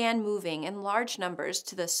Americans began moving in large numbers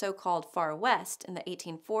to the so-called Far West in the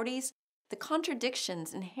 1840s, the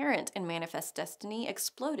contradictions inherent in Manifest Destiny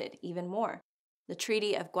exploded even more. The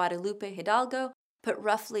Treaty of Guadalupe Hidalgo put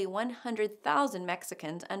roughly 100,000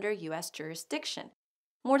 Mexicans under U.S. jurisdiction.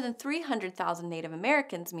 More than 300,000 Native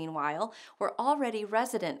Americans, meanwhile, were already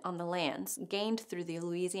resident on the lands gained through the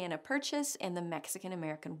Louisiana Purchase and the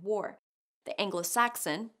Mexican-American War. The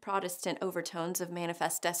Anglo-Saxon, Protestant overtones of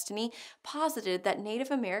Manifest Destiny posited that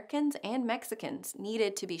Native Americans and Mexicans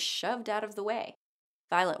needed to be shoved out of the way.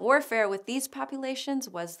 Violent warfare with these populations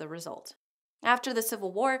was the result. After the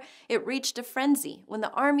Civil War, it reached a frenzy when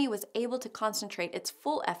the Army was able to concentrate its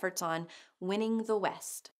full efforts on winning the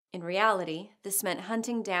West. In reality, this meant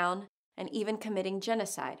hunting down and even committing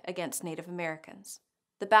genocide against Native Americans.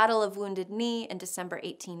 The Battle of Wounded Knee in December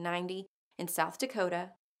 1890 in South Dakota,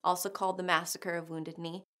 also called the Massacre of Wounded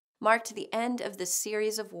Knee, marked the end of this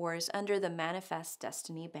series of wars under the Manifest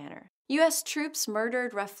Destiny banner. U.S. troops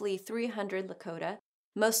murdered roughly 300 Lakota,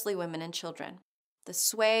 mostly women and children. The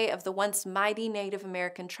sway of the once mighty Native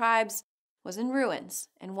American tribes was in ruins,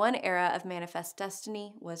 and one era of Manifest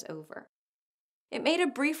Destiny was over. It made a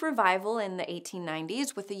brief revival in the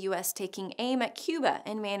 1890s, with the U.S. taking aim at Cuba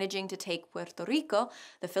and managing to take Puerto Rico,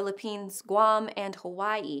 the Philippines, Guam, and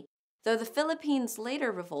Hawaii, though the Philippines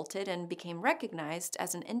later revolted and became recognized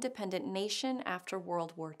as an independent nation after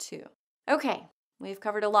World War II. Okay, we've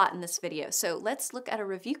covered a lot in this video, so let's look at a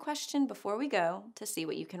review question before we go to see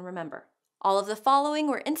what you can remember. All of the following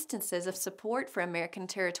were instances of support for American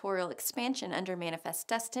territorial expansion under Manifest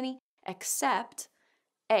Destiny, except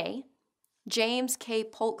A. James K.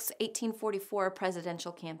 Polk's 1844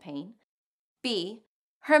 presidential campaign, B.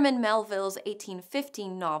 Herman Melville's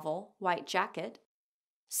 1815 novel, White Jacket,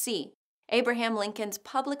 C. Abraham Lincoln's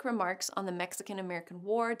public remarks on the Mexican-American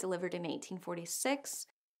War delivered in 1846,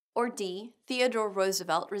 or D. Theodore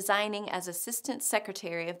Roosevelt resigning as Assistant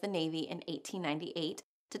Secretary of the Navy in 1898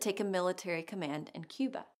 to take a military command in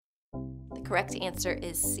Cuba. The correct answer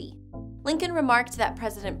is C. Lincoln remarked that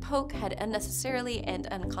President Polk had unnecessarily and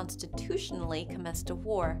unconstitutionally commenced a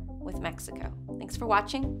war with Mexico. Thanks for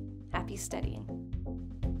watching. Happy studying.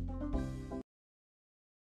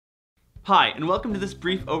 Hi, and welcome to this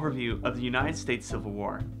brief overview of the United States Civil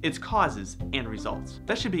War, its causes and results.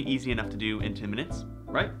 That should be easy enough to do in 10 minutes,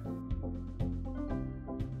 right?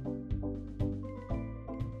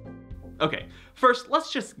 Okay, first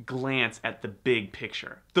let's just glance at the big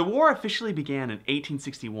picture. The war officially began in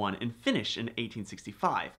 1861 and finished in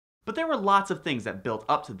 1865, but there were lots of things that built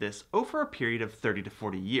up to this over a period of 30 to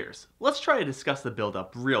 40 years. Let's try to discuss the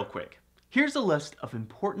build-up real quick. Here's a list of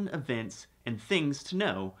important events and things to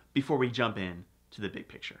know before we jump in to the big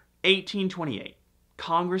picture. 1828.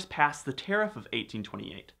 Congress passed the Tariff of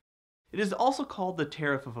 1828. It is also called the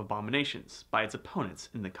Tariff of Abominations by its opponents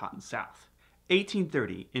in the Cotton South.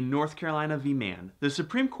 1830, in North Carolina v. Mann, the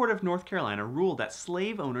Supreme Court of North Carolina ruled that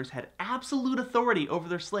slave owners had absolute authority over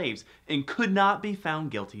their slaves and could not be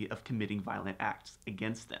found guilty of committing violent acts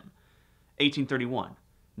against them. 1831,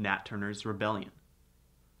 Nat Turner's Rebellion.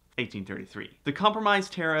 1833, the Compromise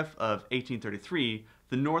Tariff of 1833,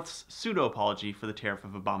 the North's pseudo-apology for the Tariff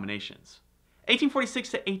of Abominations. 1846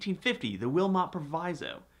 to 1850, the Wilmot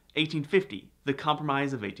Proviso. 1850, the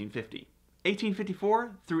Compromise of 1850.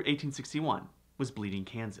 1854 through 1861 was Bleeding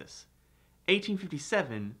Kansas.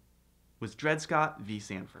 1857 was Dred Scott v.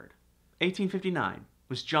 Sanford. 1859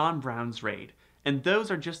 was John Brown's Raid, and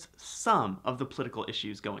those are just some of the political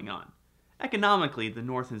issues going on. Economically, the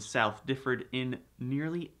North and South differed in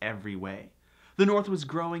nearly every way. The North was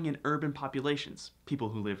growing in urban populations, people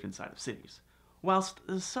who lived inside of cities, whilst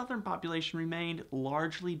the Southern population remained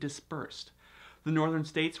largely dispersed. The northern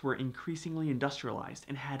states were increasingly industrialized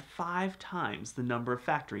and had 5 times the number of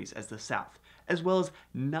factories as the South, as well as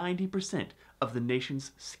 90% of the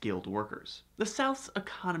nation's skilled workers. The South's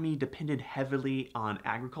economy depended heavily on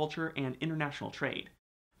agriculture and international trade.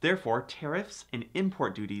 Therefore, tariffs and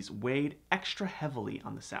import duties weighed extra heavily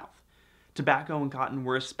on the South. Tobacco and cotton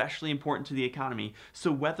were especially important to the economy,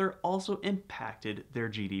 so weather also impacted their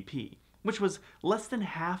GDP, which was less than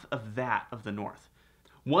half of that of the North.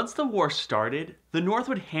 Once the war started, the North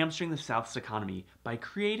would hamstring the South's economy by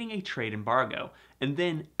creating a trade embargo and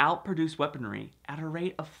then outproduce weaponry at a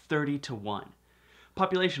rate of 30-1.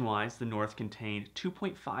 Population-wise, the North contained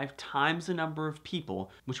 2.5 times the number of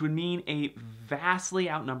people, which would mean a vastly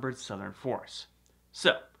outnumbered Southern force.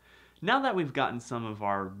 So, now that we've gotten some of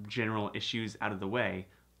our general issues out of the way,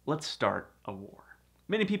 let's start a war.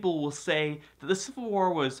 Many people will say that the Civil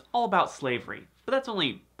War was all about slavery, but that's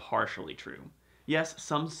only partially true. Yes,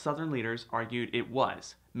 some Southern leaders argued it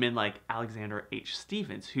was, men like Alexander H.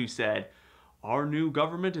 Stephens, who said, "Our new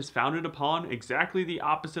government is founded upon exactly the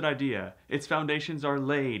opposite idea. Its foundations are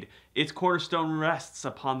laid. Its cornerstone rests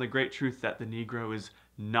upon the great truth that the Negro is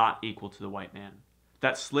not equal to the white man.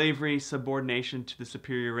 That slavery, subordination to the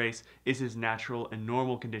superior race, is his natural and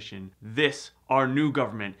normal condition. This, our new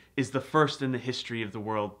government, is the first in the history of the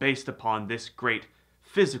world based upon this great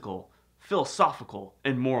physical, philosophical,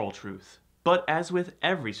 and moral truth." But as with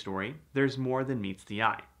every story, there's more than meets the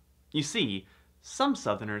eye. You see, some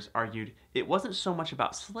Southerners argued it wasn't so much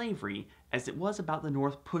about slavery as it was about the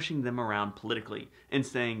North pushing them around politically and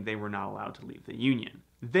saying they were not allowed to leave the Union.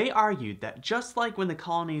 They argued that just like when the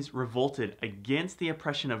colonies revolted against the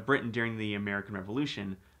oppression of Britain during the American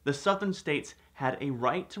Revolution, the Southern states had a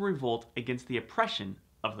right to revolt against the oppression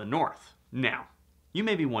of the North. Now, you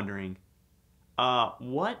may be wondering,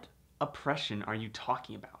 what oppression are you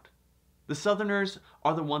talking about? The Southerners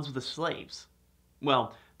are the ones with the slaves.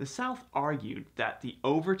 Well, the South argued that the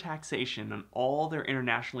overtaxation on all their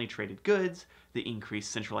internationally traded goods, the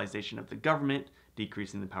increased centralization of the government,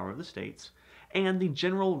 decreasing the power of the states, and the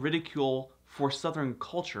general ridicule for Southern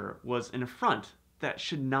culture was an affront that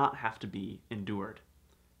should not have to be endured.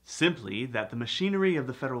 Simply that the machinery of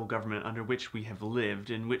the federal government under which we have lived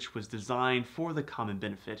and which was designed for the common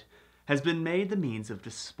benefit has been made the means of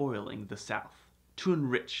despoiling the South to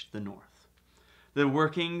enrich the North. The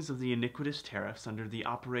workings of the iniquitous tariffs under the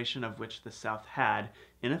operation of which the South had,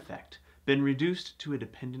 in effect, been reduced to a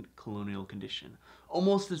dependent colonial condition,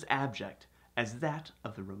 almost as abject as that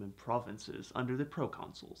of the Roman provinces under the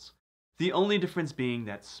proconsuls. The only difference being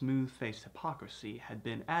that smooth-faced hypocrisy had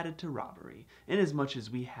been added to robbery, inasmuch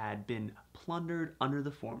as we had been plundered under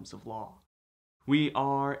the forms of law. We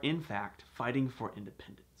are, in fact, fighting for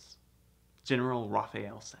independence. General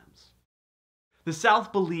Raphael Semmes. The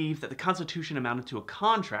South believed that the Constitution amounted to a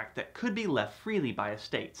contract that could be left freely by a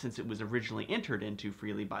state, since it was originally entered into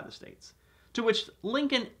freely by the states. To which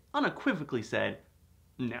Lincoln unequivocally said,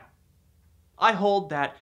 "No. I hold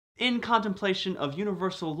that in contemplation of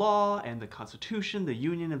universal law and the Constitution, the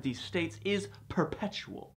union of these states is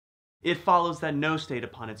perpetual. It follows that no state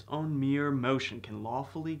upon its own mere motion can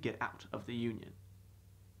lawfully get out of the Union."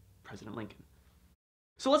 President Lincoln.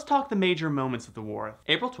 So let's talk the major moments of the war.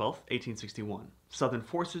 April 12, 1861. Southern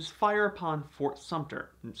forces fire upon Fort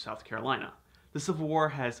Sumter in South Carolina. The Civil War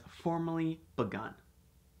has formally begun.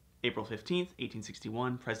 April 15,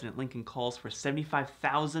 1861. President Lincoln calls for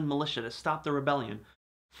 75,000 militia to stop the rebellion.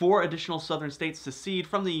 4 additional Southern states secede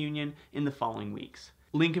from the Union in the following weeks.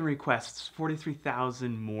 Lincoln requests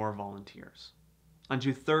 43,000 more volunteers. On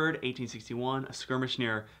June 3, 1861, a skirmish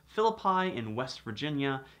near Philippi in West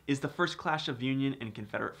Virginia is the first clash of Union and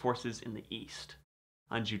Confederate forces in the East.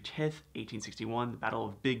 On June 10, 1861, the Battle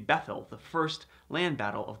of Big Bethel, the first land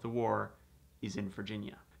battle of the war, is in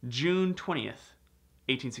Virginia. June 20th,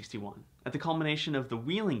 1861, at the culmination of the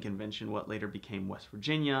Wheeling Convention, what later became West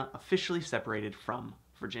Virginia, officially separated from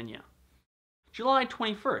Virginia. July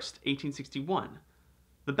 21st, 1861,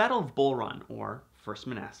 the Battle of Bull Run, or First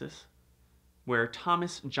Manassas, where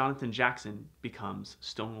Thomas Jonathan Jackson becomes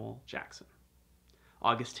Stonewall Jackson.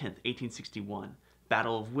 August 10, 1861,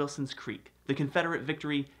 Battle of Wilson's Creek. The Confederate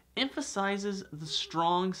victory emphasizes the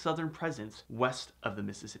strong Southern presence west of the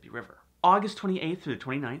Mississippi River. August 28th through the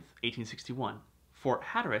 29th, 1861, Fort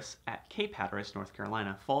Hatteras at Cape Hatteras, North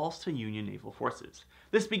Carolina, falls to Union naval forces.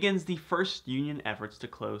 This begins the first Union efforts to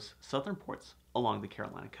close Southern ports along the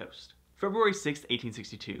Carolina coast. February 6,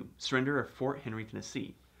 1862, surrender of Fort Henry,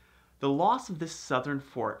 Tennessee. The loss of this southern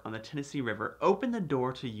fort on the Tennessee River opened the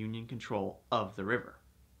door to Union control of the river.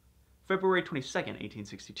 February 22,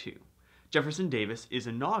 1862, Jefferson Davis is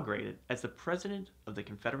inaugurated as the President of the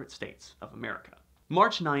Confederate States of America.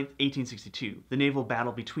 March 9, 1862, the naval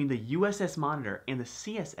battle between the USS Monitor and the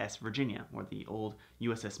CSS Virginia, or the old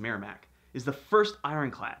USS Merrimack, is the first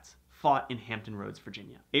ironclads fought in Hampton Roads,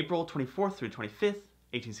 Virginia. April 24th through 25th,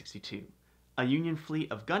 1862. A Union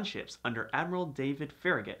fleet of gunships under Admiral David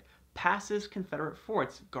Farragut passes Confederate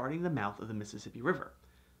forts guarding the mouth of the Mississippi River.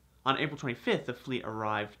 On April 25th, the fleet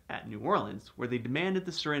arrived at New Orleans, where they demanded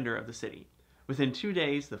the surrender of the city. Within 2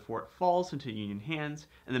 days, the fort falls into Union hands,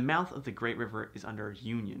 and the mouth of the Great River is under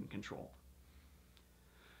Union control.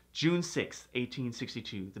 June 6,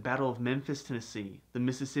 1862, the Battle of Memphis, Tennessee. The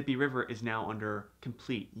Mississippi River is now under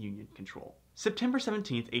complete Union control. September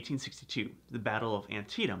 17, 1862, the Battle of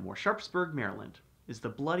Antietam, or Sharpsburg, Maryland, is the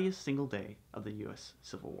bloodiest single day of the U.S.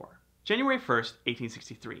 Civil War. January 1,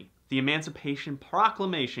 1863, the Emancipation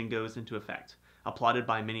Proclamation goes into effect, applauded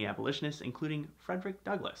by many abolitionists, including Frederick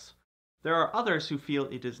Douglass. There are others who feel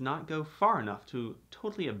it does not go far enough to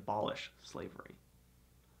totally abolish slavery.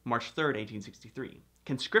 March 3, 1863,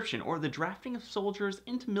 conscription, or the drafting of soldiers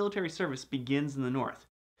into military service, begins in the North.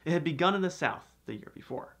 It had begun in the South the year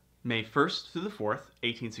before. May 1st through the 4th,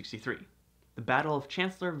 1863, the Battle of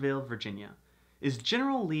Chancellorsville, Virginia, is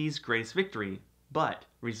General Lee's greatest victory, but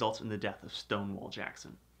results in the death of Stonewall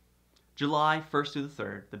Jackson. July 1st through the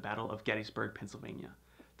 3rd, the Battle of Gettysburg, Pennsylvania,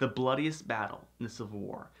 the bloodiest battle in the Civil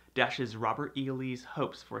War, dashes Robert E. Lee's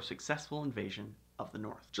hopes for a successful invasion of the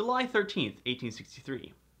North. July 13th,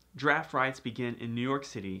 1863, draft riots begin in New York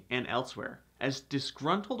City and elsewhere as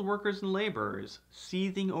disgruntled workers and laborers,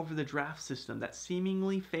 seething over the draft system that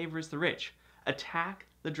seemingly favors the rich, attack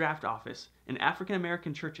the draft office and African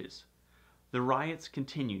American churches. The riots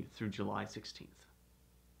continue through July 16th.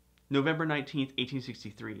 November 19,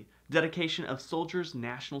 1863, dedication of Soldiers'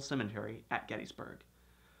 National Cemetery at Gettysburg.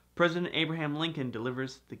 President Abraham Lincoln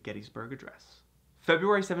delivers the Gettysburg Address.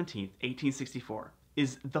 February 17, 1864,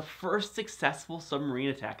 is the first successful submarine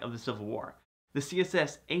attack of the Civil War. The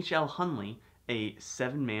CSS H.L. Hunley, a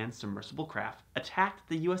 7-man submersible craft, attacked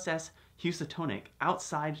the USS Housatonic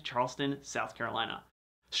outside Charleston, South Carolina.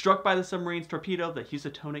 Struck by the submarine's torpedo, the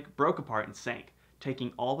Housatonic broke apart and sank,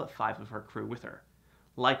 taking all but 5 of her crew with her.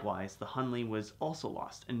 Likewise, the Hunley was also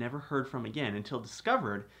lost and never heard from again until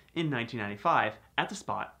discovered in 1995 at the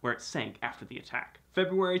spot where it sank after the attack.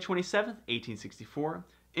 February 27, 1864,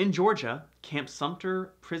 in Georgia, Camp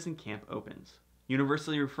Sumter Prison Camp opens.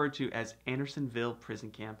 Universally referred to as Andersonville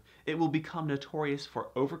Prison Camp, it will become notorious for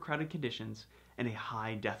overcrowded conditions and a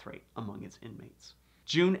high death rate among its inmates.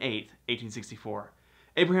 June 8, 1864,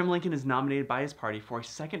 Abraham Lincoln is nominated by his party for a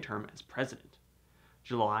second term as president.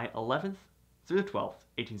 July 11th through the 12th,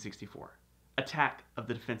 1864, attack of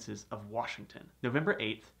the defenses of Washington. November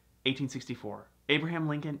 8th, 1864, Abraham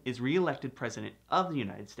Lincoln is re-elected President of the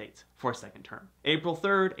United States for a second term. April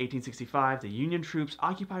 3rd, 1865, the Union troops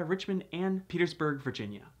occupy Richmond and Petersburg,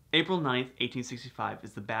 Virginia. April 9th, 1865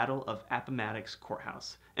 is the Battle of Appomattox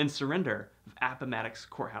Courthouse and surrender of Appomattox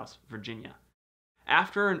Courthouse, Virginia.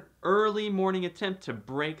 After an early morning attempt to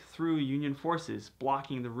break through Union forces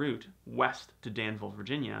blocking the route west to Danville,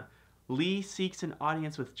 Virginia, Lee seeks an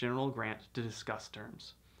audience with General Grant to discuss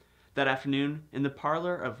terms. That afternoon, in the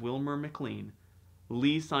parlor of Wilmer McLean,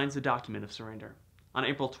 Lee signs a document of surrender. On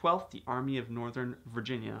April 12th, the Army of Northern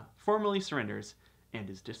Virginia formally surrenders and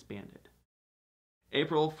is disbanded.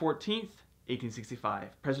 April 14th,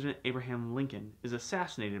 1865, President Abraham Lincoln is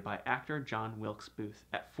assassinated by actor John Wilkes Booth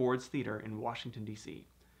at Ford's Theater in Washington, D.C.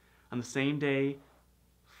 On the same day,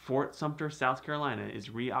 Fort Sumter, South Carolina is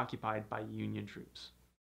reoccupied by Union troops.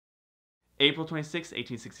 April 26,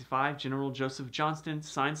 1865, General Joseph Johnston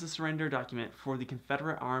signs the surrender document for the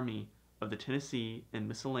Confederate Army of the Tennessee and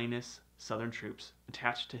miscellaneous Southern troops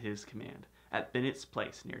attached to his command at Bennett's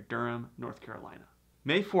Place near Durham, North Carolina.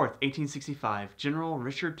 May 4, 1865, General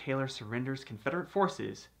Richard Taylor surrenders Confederate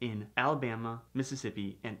forces in Alabama,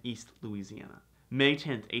 Mississippi, and East Louisiana. May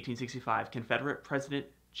 10, 1865, Confederate President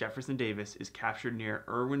Jefferson Davis is captured near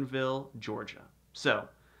Irwinville, Georgia. So,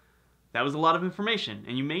 that was a lot of information,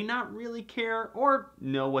 and you may not really care or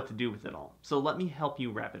know what to do with it all. So let me help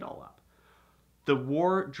you wrap it all up. The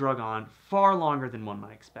war drug on far longer than one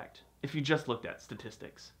might expect, if you just looked at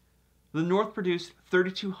statistics. The North produced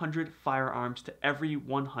 3,200 firearms to every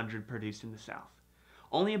 100 produced in the South.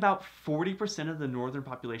 Only about 40% of the Northern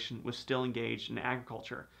population was still engaged in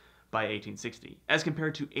agriculture by 1860, as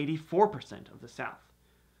compared to 84% of the South.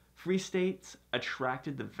 Free states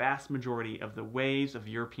attracted the vast majority of the waves of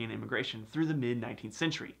European immigration through the mid-19th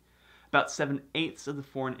century. About 7/8 of the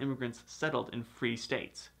foreign immigrants settled in free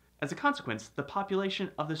states. As a consequence, the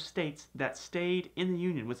population of the states that stayed in the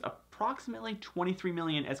Union was approximately 23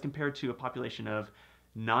 million as compared to a population of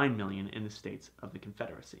 9 million in the states of the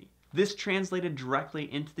Confederacy. This translated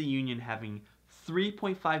directly into the Union having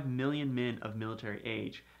 3.5 million men of military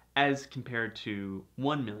age as compared to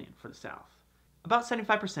 1 million for the South. About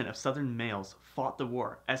 75% of Southern males fought the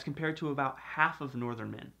war, as compared to about half of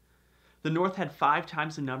Northern men. The North had 5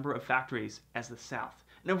 times the number of factories as the South,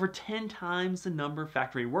 and over 10 times the number of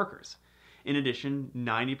factory workers. In addition,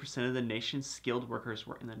 90% of the nation's skilled workers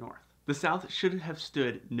were in the North. The South should have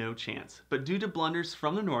stood no chance, but due to blunders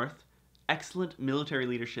from the North, excellent military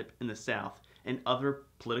leadership in the South, and other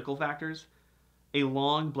political factors, a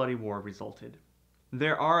long, bloody war resulted.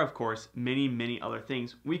 There are, of course, many other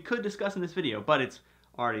things we could discuss in this video, but it's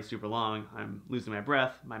already super long, I'm losing my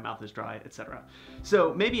breath, my mouth is dry, etc.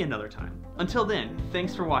 So maybe another time. Until then,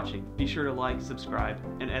 thanks for watching. Be sure to like, subscribe,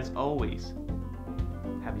 and as always,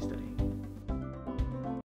 happy studying.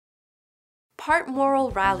 Part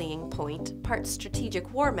moral rallying point, part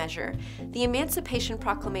strategic war measure, the Emancipation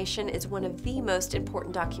Proclamation is one of the most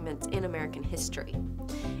important documents in American history.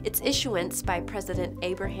 Its issuance by President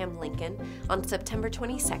Abraham Lincoln on September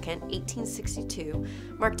 22, 1862,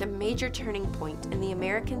 marked a major turning point in the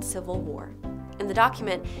American Civil War. In the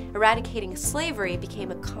document, eradicating slavery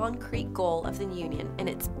became a concrete goal of the Union in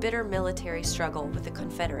its bitter military struggle with the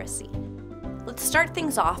Confederacy. Let's start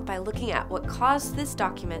things off by looking at what caused this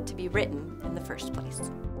document to be written in the first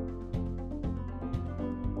place.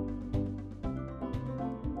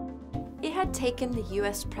 It had taken the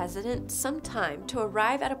U.S. president some time to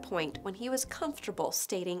arrive at a point when he was comfortable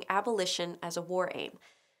stating abolition as a war aim.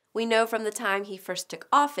 We know from the time he first took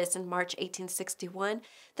office in March 1861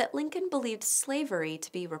 that Lincoln believed slavery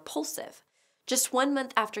to be repulsive. Just 1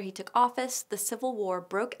 month after he took office, the Civil War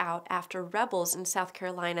broke out after rebels in South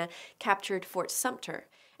Carolina captured Fort Sumter,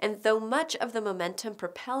 and though much of the momentum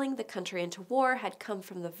propelling the country into war had come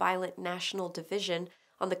from the violent national division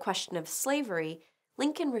on the question of slavery,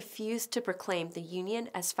 Lincoln refused to proclaim the Union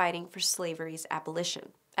as fighting for slavery's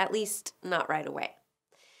abolition, at least not right away.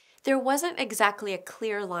 There wasn't exactly a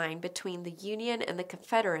clear line between the Union and the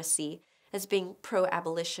Confederacy as being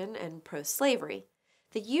pro-abolition and pro-slavery.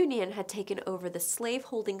 The Union had taken over the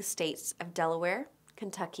slave-holding states of Delaware,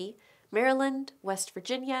 Kentucky, Maryland, West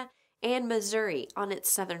Virginia, and Missouri on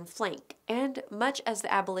its southern flank, and much as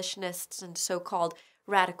the abolitionists and so-called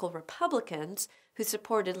radical Republicans who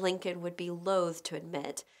supported Lincoln would be loath to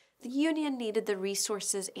admit, the Union needed the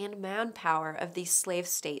resources and manpower of these slave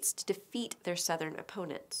states to defeat their southern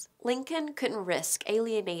opponents. Lincoln couldn't risk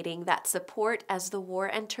alienating that support as the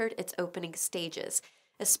war entered its opening stages,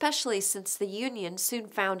 especially since the Union soon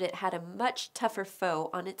found it had a much tougher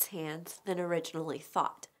foe on its hands than originally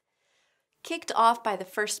thought. Kicked off by the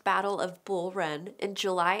First Battle of Bull Run in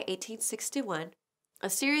July 1861, a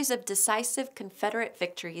series of decisive Confederate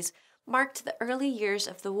victories marked the early years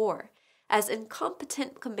of the war, as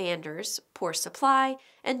incompetent commanders, poor supply,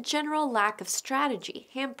 and general lack of strategy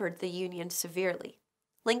hampered the Union severely.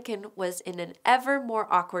 Lincoln was in an ever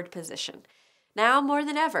more awkward position. Now more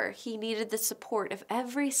than ever, he needed the support of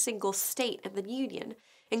every single state in the Union,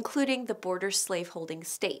 including the border slaveholding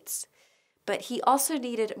states. But he also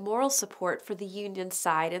needed moral support for the Union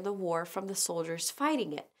side in the war from the soldiers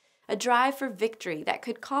fighting it, a drive for victory that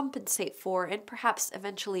could compensate for and perhaps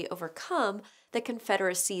eventually overcome the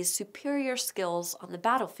Confederacy's superior skills on the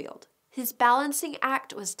battlefield. His balancing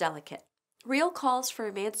act was delicate. Real calls for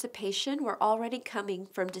emancipation were already coming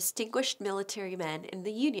from distinguished military men in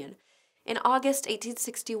the Union. In August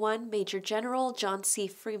 1861, Major General John C.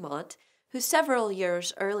 Fremont, who several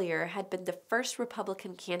years earlier had been the first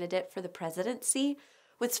Republican candidate for the presidency,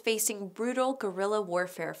 was facing brutal guerrilla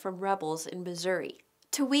warfare from rebels in Missouri.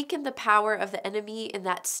 To weaken the power of the enemy in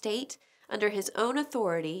that state, under his own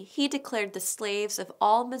authority, he declared the slaves of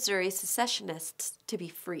all Missouri secessionists to be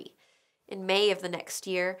free. In May of the next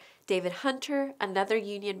year, David Hunter, another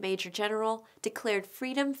Union Major General, declared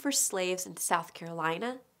freedom for slaves in South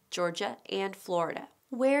Carolina, Georgia, and Florida.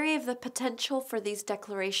 Wary of the potential for these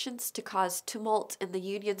declarations to cause tumult in the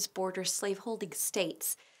Union's border slaveholding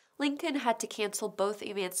states, Lincoln had to cancel both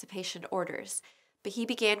emancipation orders, but he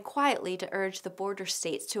began quietly to urge the border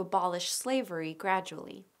states to abolish slavery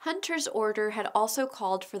gradually. Hunter's order had also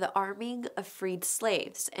called for the arming of freed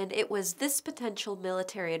slaves, and it was this potential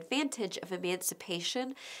military advantage of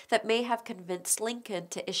emancipation that may have convinced Lincoln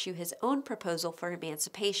to issue his own proposal for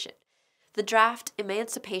emancipation. The draft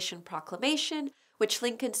Emancipation Proclamation, which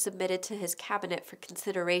Lincoln submitted to his cabinet for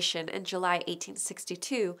consideration in July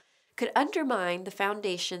 1862, could undermine the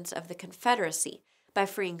foundations of the Confederacy by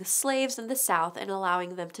freeing slaves in the South and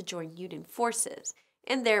allowing them to join Union forces,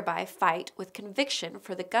 and thereby fight with conviction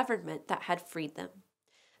for the government that had freed them.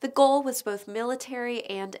 The goal was both military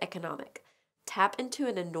and economic. tap into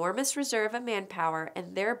an enormous reserve of manpower,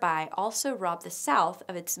 and thereby also rob the South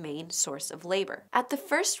of its main source of labor. At the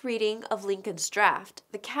first reading of Lincoln's draft,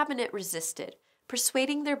 the cabinet resisted,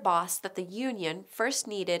 persuading their boss that the Union first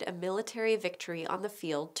needed a military victory on the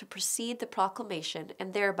field to precede the proclamation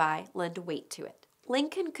and thereby lend weight to it.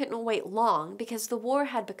 Lincoln couldn't wait long because the war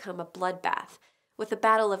had become a bloodbath, with the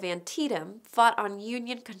Battle of Antietam, fought on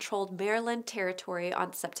Union-controlled Maryland territory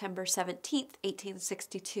on September 17,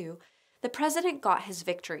 1862, the president got his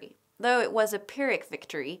victory, though it was a Pyrrhic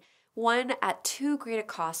victory, one at too great a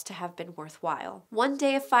cost to have been worthwhile. One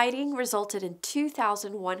day of fighting resulted in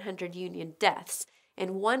 2,100 Union deaths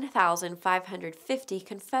and 1,550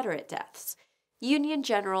 Confederate deaths. Union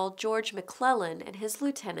General George McClellan and his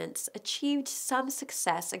lieutenants achieved some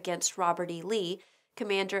success against Robert E. Lee,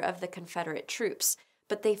 commander of the Confederate troops,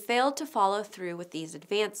 but they failed to follow through with these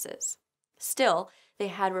advances. Still, they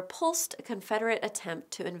had repulsed a Confederate attempt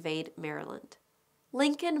to invade Maryland.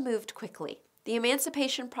 Lincoln moved quickly. The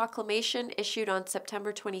Emancipation Proclamation issued on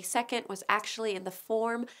September 22nd was actually in the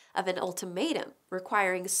form of an ultimatum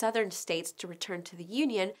requiring Southern states to return to the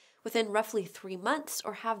Union within roughly 3 months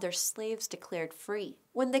or have their slaves declared free.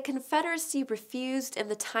 When the Confederacy refused and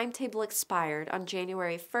the timetable expired on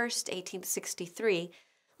January 1st, 1863,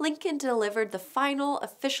 Lincoln delivered the final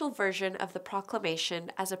official version of the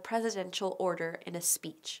proclamation as a presidential order in a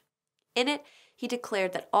speech. In it, he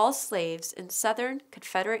declared that all slaves in Southern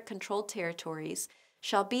Confederate-controlled territories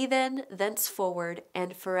shall be then, thenceforward,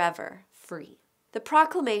 and forever free. The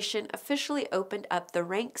proclamation officially opened up the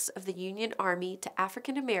ranks of the Union Army to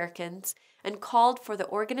African Americans and called for the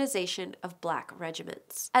organization of black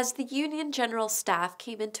regiments. As the Union General Staff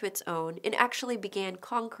came into its own and actually began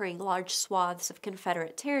conquering large swaths of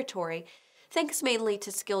Confederate territory, thanks mainly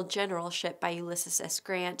to skilled generalship by Ulysses S.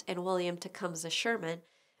 Grant and William Tecumseh Sherman,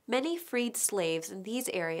 many freed slaves in these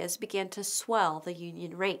areas began to swell the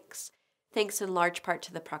Union ranks. Thanks in large part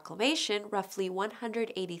to the proclamation, roughly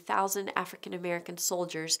 180,000 African American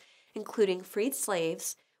soldiers, including freed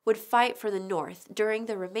slaves, would fight for the North during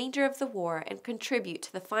the remainder of the war and contribute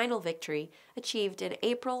to the final victory achieved in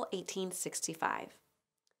April 1865.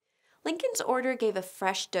 Lincoln's order gave a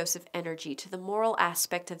fresh dose of energy to the moral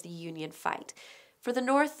aspect of the Union fight. For the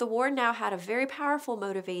North, the war now had a very powerful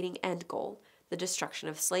motivating end goal: the destruction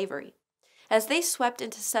of slavery. As they swept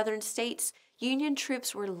into Southern states, Union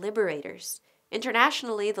troops were liberators.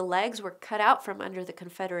 Internationally, the legs were cut out from under the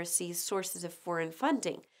Confederacy's sources of foreign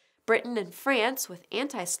funding. Britain and France, with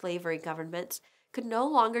anti-slavery governments, could no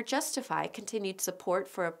longer justify continued support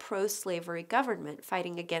for a pro-slavery government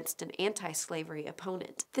fighting against an anti-slavery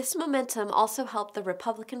opponent. This momentum also helped the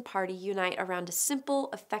Republican Party unite around a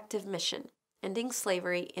simple, effective mission: ending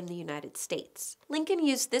slavery in the United States. Lincoln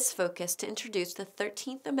used this focus to introduce the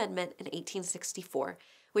 13th Amendment in 1864,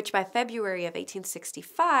 which by February of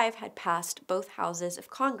 1865 had passed both houses of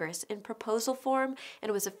Congress in proposal form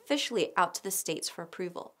and was officially out to the states for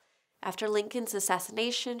approval. After Lincoln's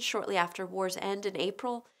assassination shortly after war's end in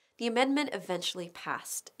April, the amendment eventually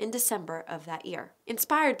passed in December of that year.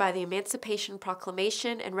 Inspired by the Emancipation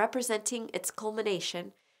Proclamation and representing its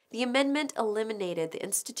culmination, the amendment eliminated the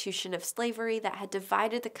institution of slavery that had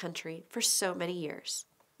divided the country for so many years.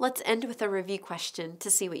 Let's end with a review question to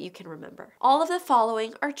see what you can remember. All of the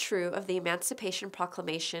following are true of the Emancipation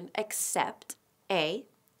Proclamation except A.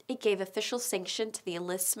 It gave official sanction to the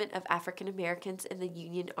enlistment of African Americans in the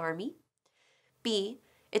Union Army. B.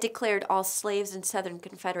 It declared all slaves in Southern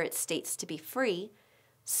Confederate states to be free.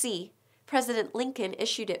 C. President Lincoln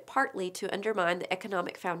issued it partly to undermine the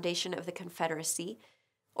economic foundation of the Confederacy.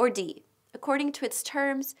 Or D. According to its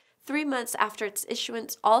terms, 3 months after its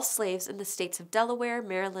issuance, all slaves in the states of Delaware,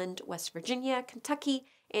 Maryland, West Virginia, Kentucky,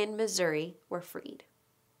 and Missouri were freed.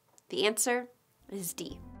 The answer is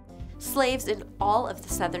D. Slaves in all of the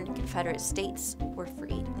Southern Confederate states were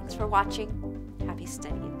freed. Thanks for watching. Happy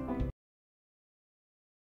studying.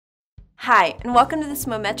 Hi, and welcome to this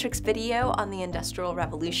Mometrics video on the Industrial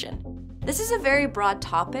Revolution. This is a very broad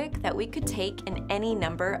topic that we could take in any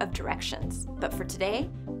number of directions, but for today,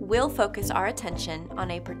 we'll focus our attention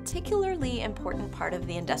on a particularly important part of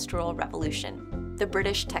the Industrial Revolution, the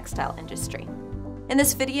British textile industry. In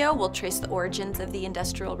this video, we'll trace the origins of the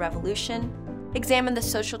Industrial Revolution, examine the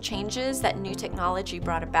social changes that new technology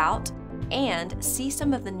brought about, and see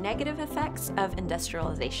some of the negative effects of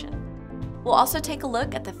industrialization. We'll also take a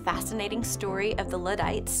look at the fascinating story of the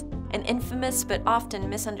Luddites, an infamous but often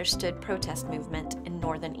misunderstood protest movement in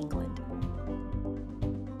northern England.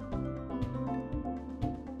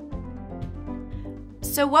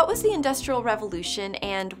 So what was the Industrial Revolution,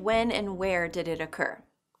 and when and where did it occur?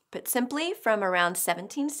 Put simply, from around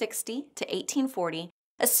 1760 to 1840,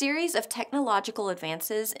 A series of technological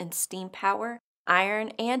advances in steam power, iron,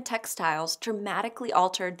 and textiles dramatically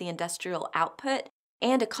altered the industrial output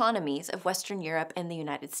and economies of Western Europe and the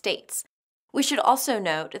United States. We should also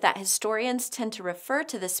note that historians tend to refer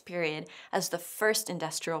to this period as the First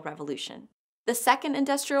Industrial Revolution. The Second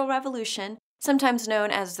Industrial Revolution, sometimes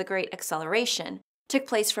known as the Great Acceleration, took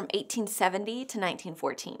place from 1870 to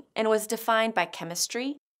 1914 and was defined by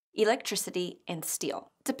chemistry, electricity, and steel.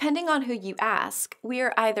 Depending on who you ask, we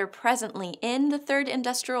are either presently in the Third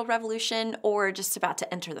Industrial Revolution or just about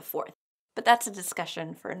to enter the Fourth, but that's a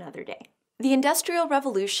discussion for another day. The Industrial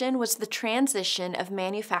Revolution was the transition of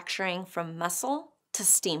manufacturing from muscle to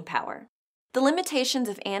steam power. The limitations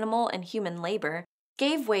of animal and human labor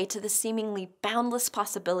gave way to the seemingly boundless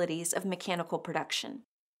possibilities of mechanical production.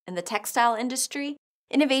 In the textile industry,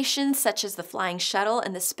 innovations such as the flying shuttle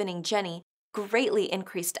and the spinning jenny greatly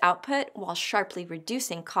increased output while sharply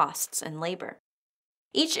reducing costs and labor.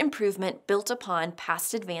 Each improvement built upon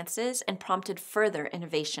past advances and prompted further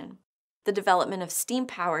innovation. The development of steam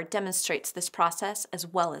power demonstrates this process as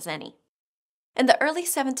well as any. In the early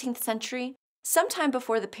 17th century, sometime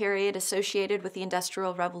before the period associated with the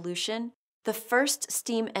Industrial Revolution, the first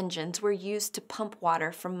steam engines were used to pump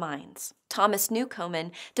water from mines. Thomas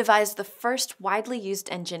Newcomen devised the first widely used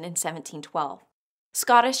engine in 1712.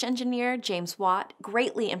 Scottish engineer James Watt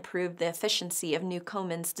greatly improved the efficiency of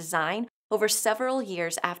Newcomen's design over several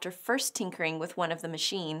years after first tinkering with one of the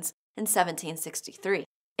machines in 1763.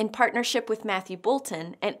 In partnership with Matthew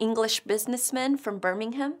Boulton, an English businessman from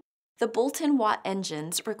Birmingham, the Boulton-Watt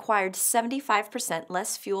engines required 75%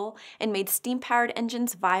 less fuel and made steam-powered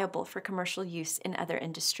engines viable for commercial use in other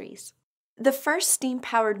industries. The first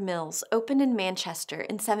steam-powered mills opened in Manchester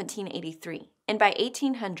in 1783, and by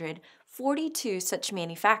 1800, 42 such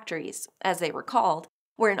manufactories, as they were called,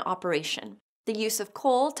 were in operation. The use of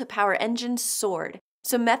coal to power engines soared,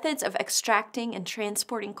 so methods of extracting and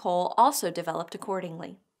transporting coal also developed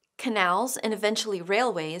accordingly. Canals and eventually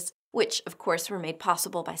railways, which of course were made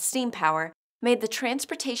possible by steam power, made the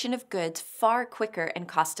transportation of goods far quicker and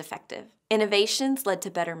cost-effective. Innovations led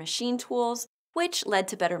to better machine tools, which led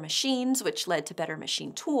to better machines, which led to better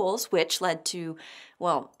machine tools, which led to,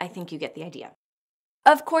 well, I think you get the idea.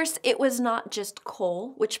 Of course, it was not just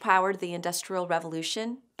coal which powered the Industrial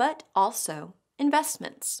Revolution, but also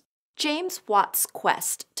investments. James Watt's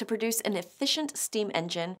quest to produce an efficient steam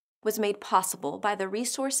engine was made possible by the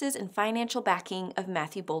resources and financial backing of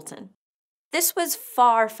Matthew Boulton. This was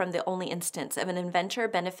far from the only instance of an inventor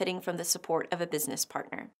benefiting from the support of a business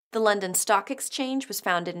partner. The London Stock Exchange was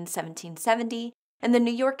founded in 1770, and the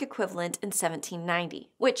New York equivalent in 1790,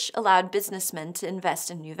 which allowed businessmen to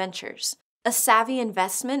invest in new ventures. A savvy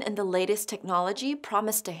investment in the latest technology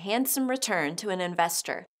promised a handsome return to an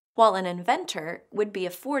investor, while an inventor would be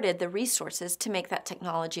afforded the resources to make that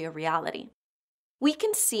technology a reality. We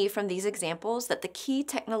can see from these examples that the key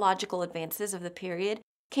technological advances of the period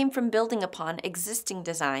came from building upon existing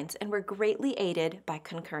designs and were greatly aided by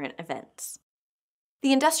concurrent events.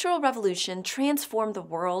 The Industrial Revolution transformed the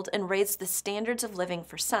world and raised the standards of living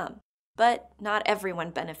for some, but not everyone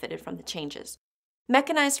benefited from the changes.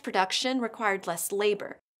 Mechanized production required less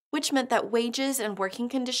labor, which meant that wages and working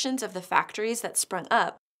conditions of the factories that sprung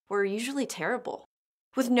up were usually terrible.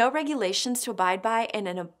 With no regulations to abide by and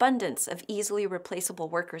an abundance of easily replaceable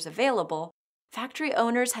workers available, factory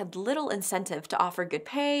owners had little incentive to offer good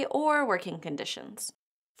pay or working conditions.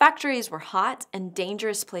 Factories were hot and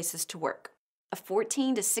dangerous places to work. A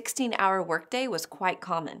 14 to 16-hour workday was quite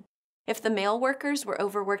common. If the male workers were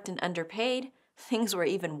overworked and underpaid, things were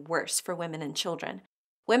even worse for women and children.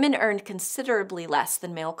 Women earned considerably less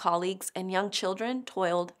than male colleagues, and young children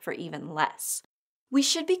toiled for even less. We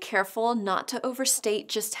should be careful not to overstate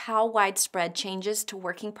just how widespread changes to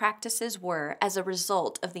working practices were as a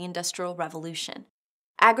result of the Industrial Revolution.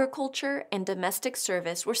 Agriculture and domestic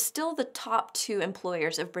service were still the top two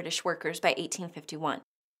employers of British workers by 1851.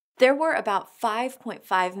 There were about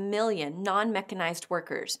 5.5 million non-mechanized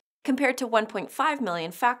workers, compared to 1.5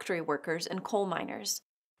 million factory workers and coal miners.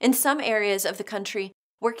 In some areas of the country,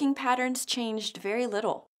 working patterns changed very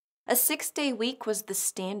little. A 6-day week was the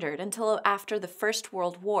standard until after the First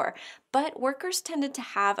World War, but workers tended to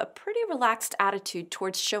have a pretty relaxed attitude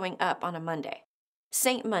towards showing up on a Monday.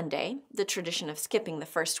 St. Monday, the tradition of skipping the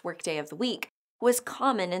first workday of the week, was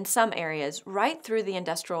common in some areas right through the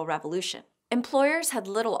Industrial Revolution. Employers had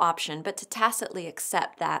little option but to tacitly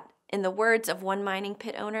accept that, in the words of one mining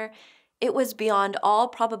pit owner, it was beyond all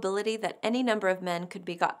probability that any number of men could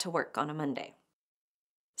be got to work on a Monday.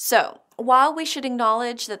 So, while we should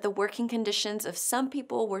acknowledge that the working conditions of some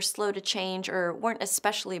people were slow to change or weren't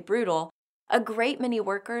especially brutal, A great many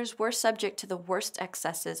workers were subject to the worst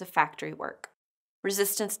excesses of factory work.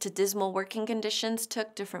 Resistance to dismal working conditions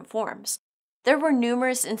took different forms. There were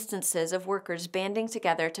numerous instances of workers banding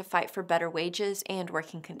together to fight for better wages and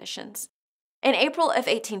working conditions. In April of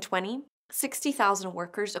 1820, 60,000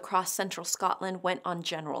 workers across central Scotland went on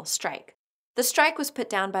general strike. The strike was put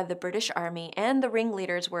down by the British Army, and the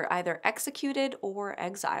ringleaders were either executed or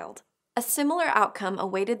exiled. A similar outcome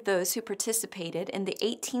awaited those who participated in the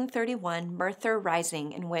 1831 Merthyr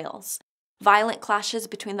Rising in Wales. Violent clashes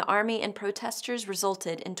between the army and protesters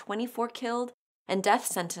resulted in 24 killed and death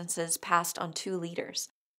sentences passed on 2 leaders.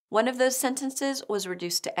 One of those sentences was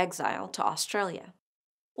reduced to exile to Australia.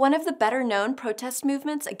 One of the better-known protest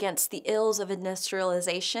movements against the ills of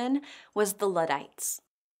industrialization was the Luddites.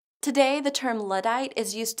 Today, the term Luddite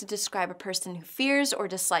is used to describe a person who fears or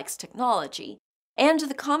dislikes technology, and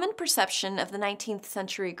the common perception of the 19th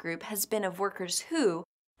century group has been of workers who,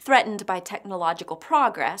 threatened by technological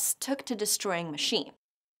progress, took to destroying machines.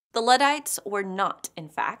 The Luddites were not, in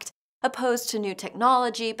fact, opposed to new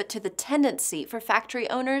technology, but to the tendency for factory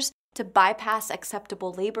owners to bypass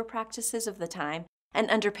acceptable labor practices of the time and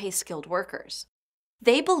underpay skilled workers.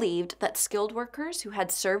 They believed that skilled workers who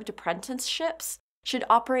had served apprenticeships should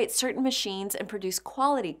operate certain machines and produce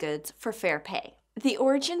quality goods for fair pay. The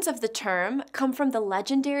origins of the term come from the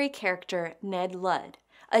legendary character Ned Ludd,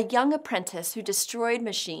 a young apprentice who destroyed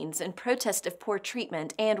machines in protest of poor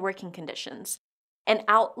treatment and working conditions. An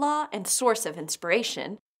outlaw and source of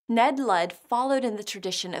inspiration, Ned Ludd followed in the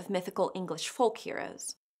tradition of mythical English folk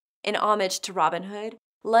heroes. In homage to Robin Hood,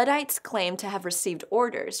 Luddites claim to have received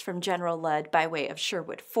orders from General Ludd by way of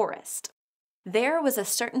Sherwood Forest. There was a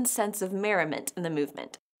certain sense of merriment in the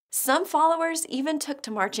movement. Some followers even took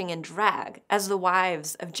to marching in drag as the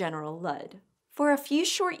wives of General Ludd. For a few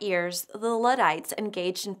short years, the Luddites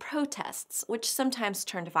engaged in protests, which sometimes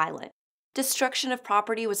turned violent. Destruction of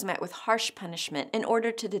property was met with harsh punishment in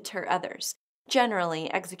order to deter others,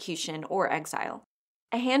 generally execution or exile.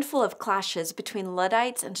 A handful of clashes between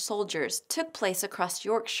Luddites and soldiers took place across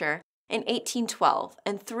Yorkshire in 1812,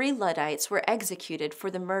 and 3 Luddites were executed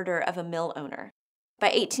for the murder of a mill owner. By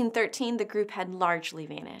 1813, the group had largely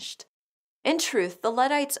vanished. In truth, the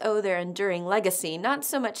Luddites owe their enduring legacy not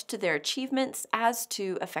so much to their achievements as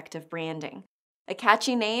to effective branding. A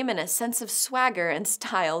catchy name and a sense of swagger and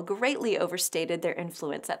style greatly overstated their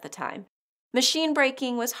influence at the time. Machine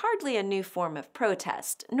breaking was hardly a new form of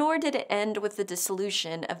protest, nor did it end with the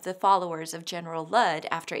dissolution of the followers of General Ludd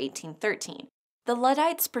after 1813. The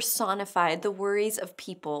Luddites personified the worries of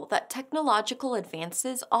people that technological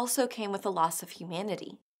advances also came with a loss of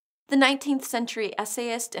humanity. The 19th century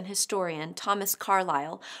essayist and historian Thomas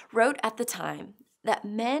Carlyle wrote at the time that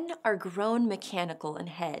men are grown mechanical in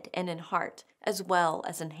head and in heart, as well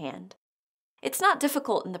as in hand. It's not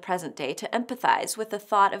difficult in the present day to empathize with the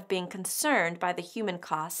thought of being concerned by the human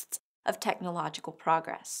costs of technological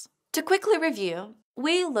progress. To quickly review,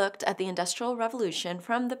 we looked at the Industrial Revolution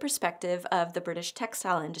from the perspective of the British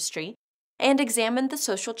textile industry and examined the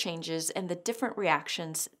social changes and the different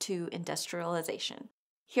reactions to industrialization.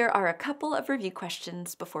 Here are a couple of review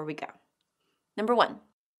questions before we go. Number 1.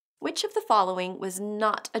 Which of the following was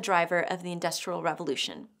not a driver of the Industrial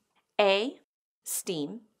Revolution? A.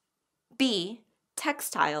 Steam. B.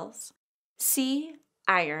 Textiles. C.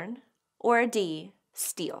 Iron. Or D.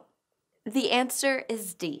 Steel. The answer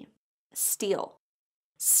is D. Steel.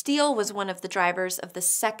 Steel was one of the drivers of the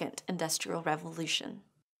Second Industrial Revolution.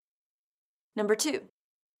 Number 2.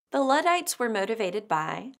 The Luddites were motivated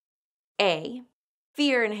by A.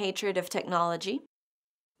 Fear and hatred of technology.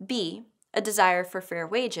 B. A desire for fair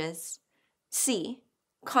wages. C.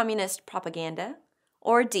 Communist propaganda.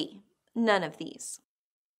 Or D. None of these.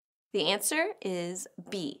 The answer is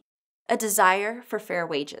B. A desire for fair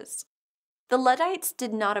wages. The Luddites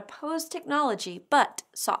did not oppose technology, but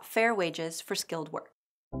sought fair wages for skilled work.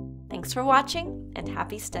 Thanks for watching, and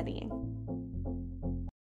happy studying.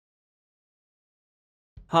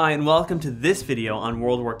 Hi, and welcome to this video on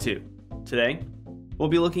World War II. Today, we'll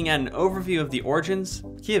be looking at an overview of the origins,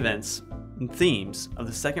 key events, and themes of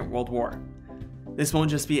the Second World War. This won't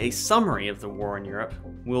just be a summary of the war in Europe.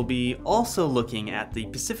 We'll be also looking at the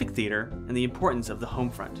Pacific theater and the importance of the home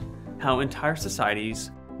front, how entire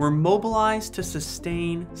societies were mobilized to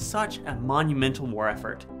sustain such a monumental war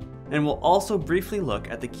effort, and we'll also briefly look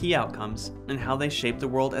at the key outcomes and how they shaped the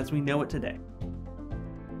world as we know it today.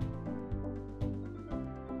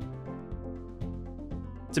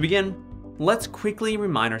 To begin, let's quickly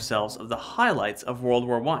remind ourselves of the highlights of World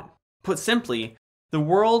War I. Put simply, the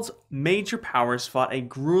world's major powers fought a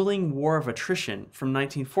grueling war of attrition from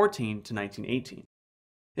 1914 to 1918.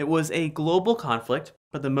 It was a global conflict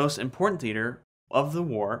but the most important theater of the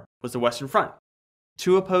war was the Western Front.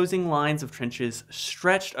 Two opposing lines of trenches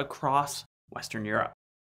stretched across Western Europe.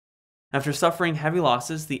 After suffering heavy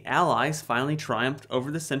losses, the Allies finally triumphed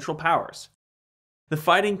over the Central Powers. The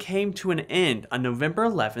fighting came to an end on November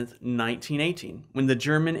 11, 1918, when the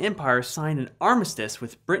German Empire signed an armistice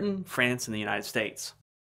with Britain, France, and the United States.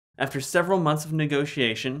 After several months of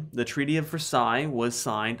negotiation, the Treaty of Versailles was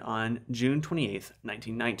signed on June 28,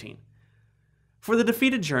 1919. For the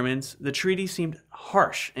defeated Germans, the treaty seemed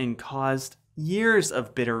harsh and caused years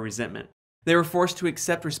of bitter resentment. They were forced to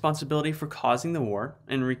accept responsibility for causing the war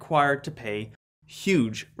and required to pay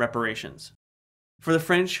huge reparations. For the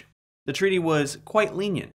French, the treaty was quite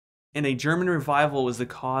lenient, and a German revival was the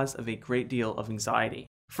cause of a great deal of anxiety.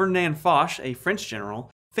 Ferdinand Foch, a French general,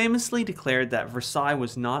 famously declared that Versailles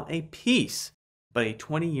was not a peace, but a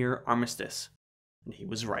 20-year armistice. And he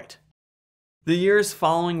was right. The years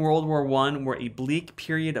following World War I were a bleak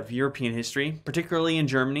period of European history, particularly in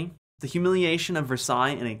Germany. The humiliation of Versailles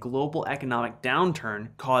and a global economic downturn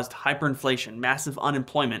caused hyperinflation, massive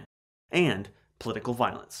unemployment, and political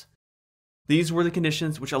violence. These were the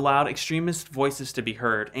conditions which allowed extremist voices to be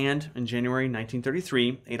heard, and in January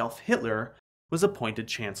 1933, Adolf Hitler was appointed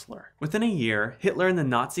chancellor. Within a year, Hitler and the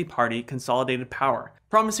Nazi Party consolidated power.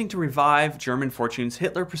 Promising to revive German fortunes,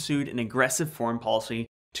 Hitler pursued an aggressive foreign policy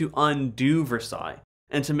to undo Versailles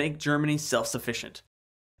and to make Germany self-sufficient.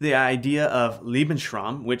 The idea of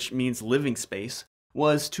Lebensraum, which means living space,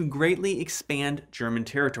 was to greatly expand German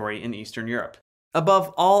territory in Eastern Europe.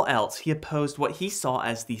 Above all else, he opposed what he saw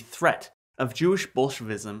as the threat of Jewish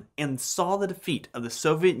Bolshevism and saw the defeat of the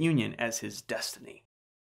Soviet Union as his destiny.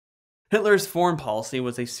 Hitler's foreign policy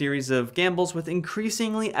was a series of gambles with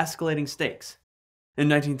increasingly escalating stakes. In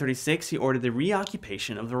 1936, he ordered the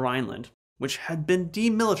reoccupation of the Rhineland, which had been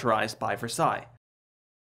demilitarized by Versailles.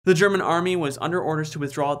 The German army was under orders to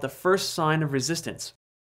withdraw at the first sign of resistance,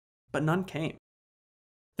 but none came.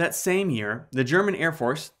 That same year, the German Air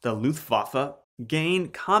Force, the Luftwaffe,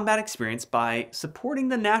 gained combat experience by supporting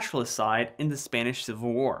the nationalist side in the Spanish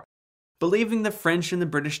Civil War. Believing the French and the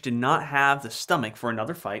British did not have the stomach for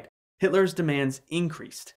another fight, Hitler's demands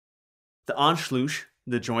increased. The Anschluss,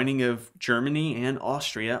 the joining of Germany and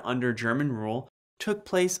Austria under German rule, took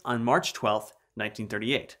place on March 12,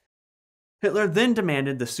 1938. Hitler then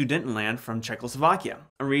demanded the Sudetenland from Czechoslovakia,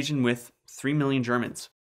 a region with 3 million Germans.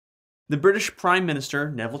 The British Prime Minister,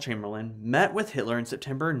 Neville Chamberlain, met with Hitler in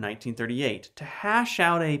September 1938 to hash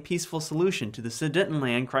out a peaceful solution to the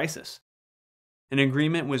Sudetenland crisis. An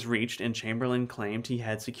agreement was reached, and Chamberlain claimed he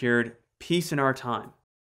had secured peace in our time.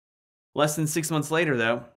 Less than 6 months later,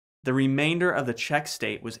 though, the remainder of the Czech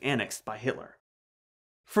state was annexed by Hitler.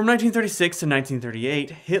 From 1936 to 1938,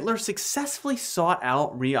 Hitler successfully sought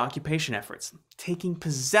out reoccupation efforts, taking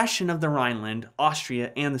possession of the Rhineland,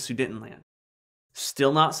 Austria, and the Sudetenland.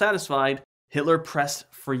 Still not satisfied, Hitler pressed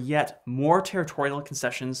for yet more territorial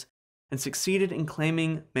concessions and succeeded in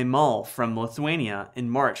claiming Memel from Lithuania in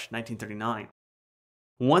March 1939.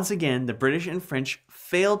 Once again, the British and French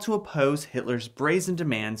failed to oppose Hitler's brazen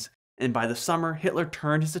demands, and by the summer, Hitler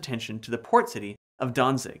turned his attention to the port city of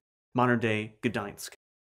Danzig, modern-day Gdansk.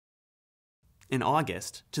 In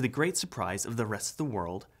August, to the great surprise of the rest of the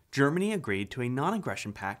world, Germany agreed to a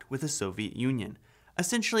non-aggression pact with the Soviet Union,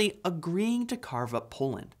 essentially agreeing to carve up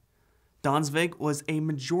Poland. Danzig was a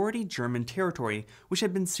majority German territory which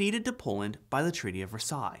had been ceded to Poland by the Treaty of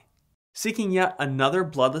Versailles. Seeking yet another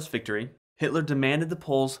bloodless victory, Hitler demanded the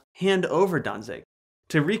Poles hand over Danzig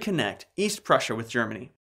to reconnect East Prussia with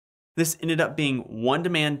Germany. This ended up being one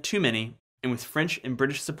demand too many, and with French and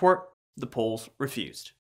British support, the Poles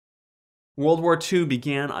refused. World War II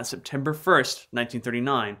began on September 1,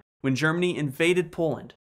 1939, when Germany invaded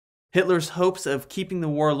Poland. Hitler's hopes of keeping the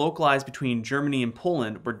war localized between Germany and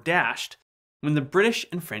Poland were dashed when the British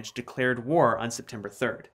and French declared war on September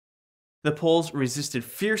 3rd. The Poles resisted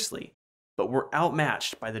fiercely, but were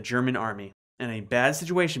outmatched by the German army, and a bad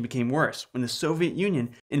situation became worse when the Soviet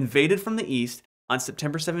Union invaded from the east on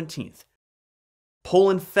September 17th.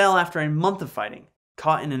 Poland fell after a month of fighting,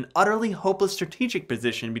 caught in an utterly hopeless strategic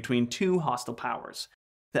position between two hostile powers.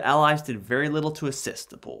 The Allies did very little to assist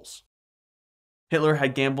the Poles. Hitler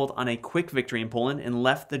had gambled on a quick victory in Poland and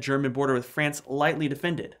left the German border with France lightly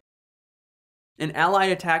defended. An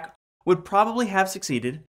Allied attack would probably have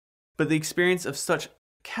succeeded, but the experience of such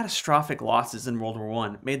catastrophic losses in World War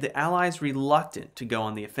I made the Allies reluctant to go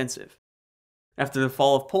on the offensive. After the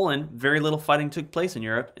fall of Poland, very little fighting took place in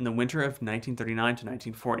Europe in the winter of 1939 to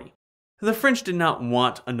 1940. The French did not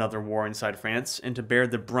want another war inside France and to bear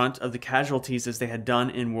the brunt of the casualties as they had done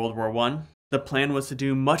in World War I. The plan was to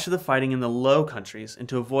do much of the fighting in the Low Countries and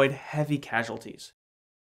to avoid heavy casualties.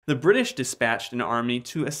 The British dispatched an army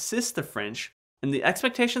to assist the French, and the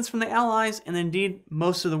expectations from the Allies, and indeed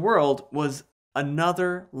most of the world, was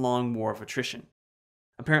another long war of attrition.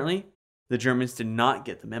 Apparently, the Germans did not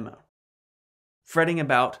get the memo. Fretting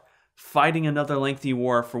about fighting another lengthy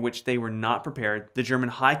war for which they were not prepared, the German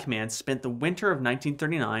High Command spent the winter of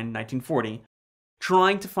 1939-1940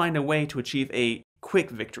 trying to find a way to achieve a quick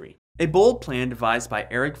victory. A bold plan devised by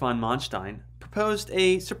Erich von Manstein proposed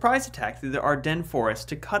a surprise attack through the Ardennes forest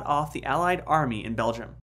to cut off the Allied army in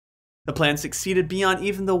Belgium. The plan succeeded beyond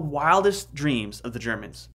even the wildest dreams of the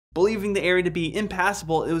Germans. Believing the area to be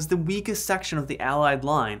impassable, it was the weakest section of the Allied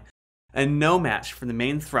line and no match for the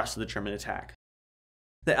main thrust of the German attack.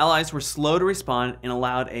 The Allies were slow to respond and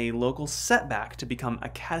allowed a local setback to become a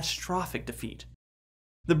catastrophic defeat.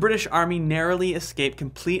 The British Army narrowly escaped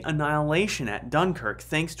complete annihilation at Dunkirk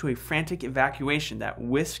thanks to a frantic evacuation that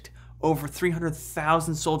whisked over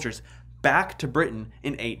 300,000 soldiers back to Britain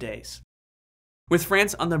in 8 days. With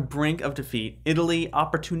France on the brink of defeat, Italy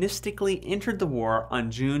opportunistically entered the war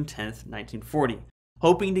on June 10, 1940,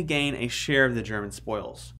 hoping to gain a share of the German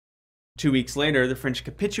spoils. 2 weeks later, the French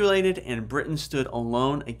capitulated and Britain stood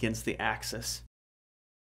alone against the Axis.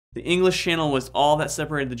 The English Channel was all that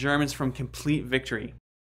separated the Germans from complete victory.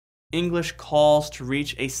 English calls to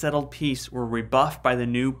reach a settled peace were rebuffed by the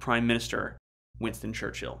new Prime Minister, Winston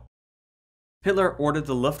Churchill. Hitler ordered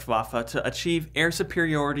the Luftwaffe to achieve air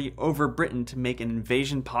superiority over Britain to make an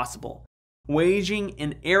invasion possible, waging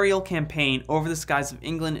an aerial campaign over the skies of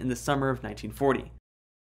England in the summer of 1940.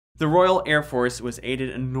 The Royal Air Force was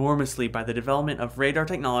aided enormously by the development of radar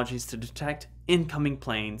technologies to detect incoming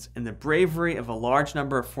planes and the bravery of a large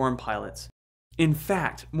number of foreign pilots. In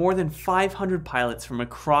fact, more than 500 pilots from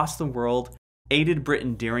across the world aided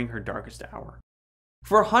Britain during her darkest hour,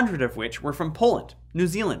 400 of which were from Poland, New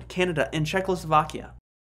Zealand, Canada, and Czechoslovakia.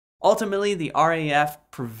 Ultimately, the RAF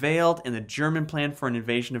prevailed and the German plan for an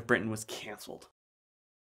invasion of Britain was cancelled.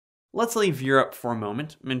 Let's leave Europe for a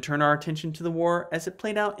moment and turn our attention to the war as it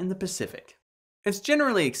played out in the Pacific. It's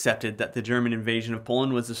generally accepted that the German invasion of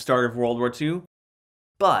Poland was the start of World War II,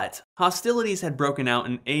 but hostilities had broken out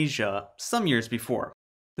in Asia some years before.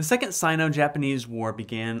 The Second Sino-Japanese War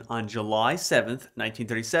began on July 7,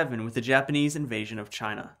 1937, with the Japanese invasion of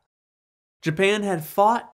China. Japan had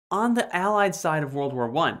fought on the Allied side of World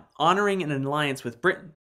War I, honoring an alliance with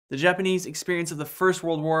Britain. The Japanese experience of the First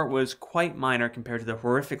World War was quite minor compared to the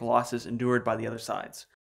horrific losses endured by the other sides.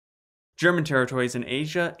 German territories in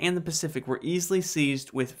Asia and the Pacific were easily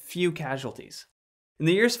seized with few casualties. In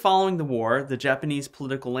the years following the war, the Japanese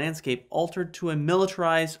political landscape altered to a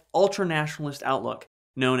militarized, ultranationalist outlook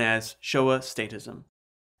known as Showa statism,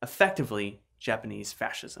 effectively Japanese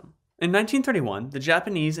fascism. In 1931, the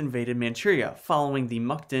Japanese invaded Manchuria following the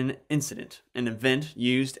Mukden Incident, an event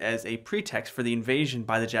used as a pretext for the invasion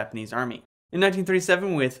by the Japanese army. In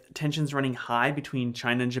 1937, with tensions running high between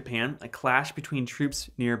China and Japan, a clash between troops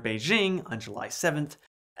near Beijing on July 7th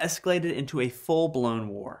escalated into a full-blown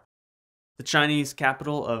war. The Chinese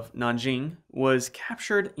capital of Nanjing was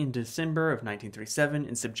captured in December of 1937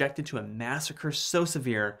 and subjected to a massacre so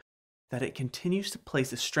severe that it continues to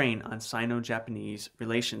place a strain on Sino-Japanese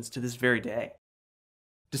relations to this very day.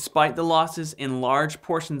 Despite the losses and large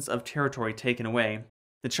portions of territory taken away,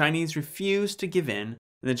 the Chinese refused to give in, and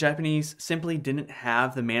the Japanese simply didn't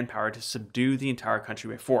have the manpower to subdue the entire country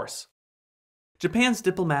by force. Japan's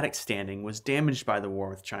diplomatic standing was damaged by the war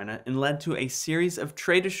with China and led to a series of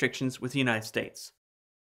trade restrictions with the United States.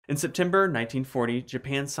 In September 1940,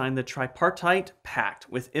 Japan signed the Tripartite Pact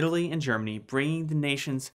with Italy and Germany, bringing the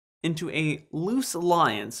nations into a loose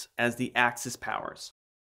alliance as the Axis powers.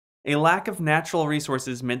 A lack of natural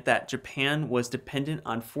resources meant that Japan was dependent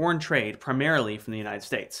on foreign trade, primarily from the United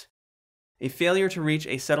States. A failure to reach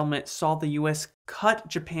a settlement saw the US cut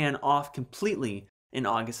Japan off completely in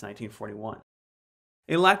August 1941.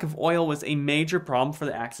 A lack of oil was a major problem for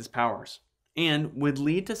the Axis powers, and would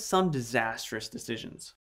lead to some disastrous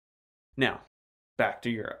decisions. Now, back to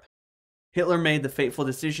Europe. Hitler made the fateful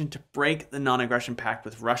decision to break the non-aggression pact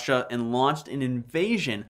with Russia and launched an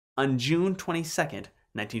invasion on June 22,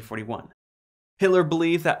 1941. Hitler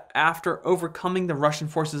believed that after overcoming the Russian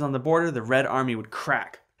forces on the border, the Red Army would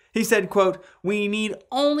crack. He said, quote, "We need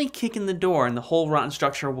only kick in the door and the whole rotten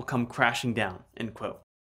structure will come crashing down," end quote.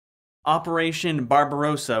 Operation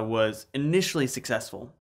Barbarossa was initially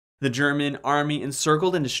successful. The German army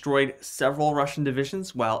encircled and destroyed several Russian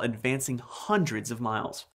divisions while advancing hundreds of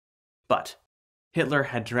miles. But Hitler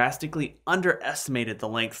had drastically underestimated the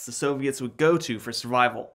lengths the Soviets would go to for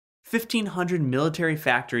survival. 1,500 military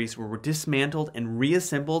factories were dismantled and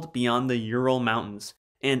reassembled beyond the Ural Mountains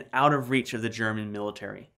and out of reach of the German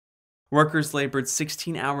military. Workers labored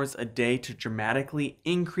 16 hours a day to dramatically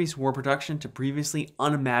increase war production to previously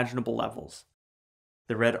unimaginable levels.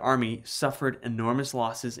 The Red Army suffered enormous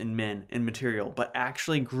losses in men and material, but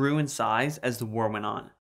actually grew in size as the war went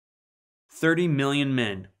on. 30 million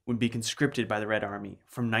men would be conscripted by the Red Army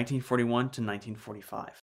from 1941 to 1945.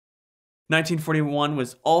 1941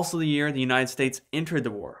 was also the year the United States entered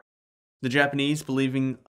the war. The Japanese,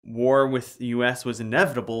 believing war with the US was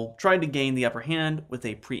inevitable, tried to gain the upper hand with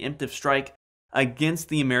a preemptive strike against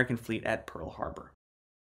the American fleet at Pearl Harbor.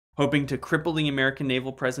 Hoping to cripple the American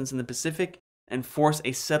naval presence in the Pacific and force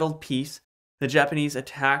a settled peace, the Japanese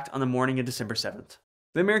attacked on the morning of December 7th.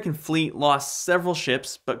 The American fleet lost several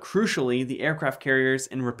ships, but crucially, the aircraft carriers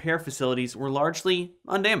and repair facilities were largely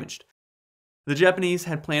undamaged. The Japanese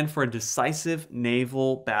had planned for a decisive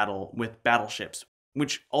naval battle with battleships,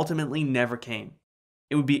 which ultimately never came.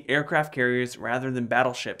 It would be aircraft carriers rather than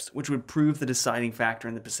battleships, which would prove the deciding factor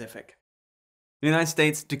in the Pacific. The United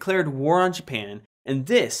States declared war on Japan, and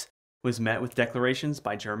this was met with declarations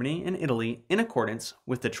by Germany and Italy in accordance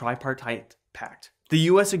with the Tripartite Pact. The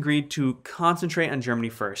US agreed to concentrate on Germany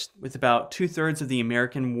first, with about 2/3 of the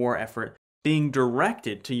American war effort being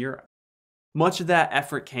directed to Europe. Much of that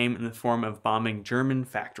effort came in the form of bombing German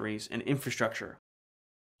factories and infrastructure.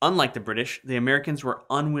 Unlike the British, the Americans were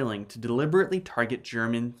unwilling to deliberately target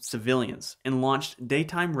German civilians and launched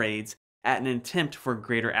daytime raids at an attempt for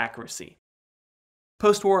greater accuracy.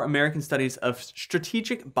 Post-war American studies of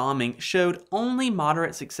strategic bombing showed only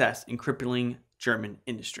moderate success in crippling German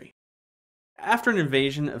industry. After an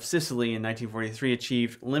invasion of Sicily in 1943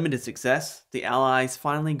 achieved limited success, the Allies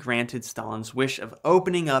finally granted Stalin's wish of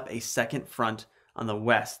opening up a second front on the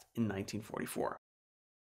West in 1944.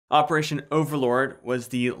 Operation Overlord was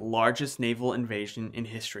the largest naval invasion in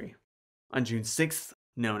history. On June 6th,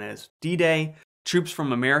 known as D-Day, troops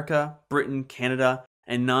from America, Britain, Canada,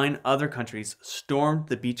 and 9 other countries stormed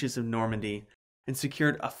the beaches of Normandy and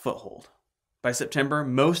secured a foothold. By September,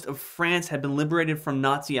 most of France had been liberated from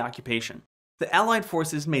Nazi occupation. The Allied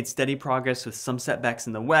forces made steady progress with some setbacks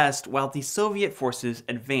in the west, while the Soviet forces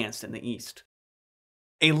advanced in the east.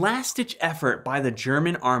 A last-ditch effort by the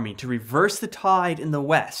German army to reverse the tide in the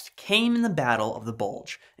west came in the Battle of the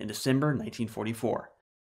Bulge in December 1944.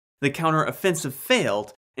 The counter-offensive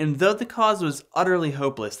failed, and though the cause was utterly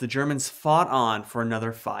hopeless, the Germans fought on for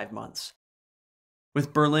another 5 months.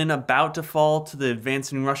 With Berlin about to fall to the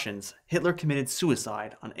advancing Russians, Hitler committed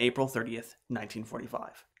suicide on April 30th,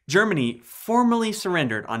 1945. Germany formally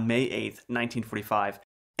surrendered on May 8th, 1945,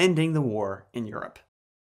 ending the war in Europe.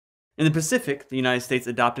 In the Pacific, the United States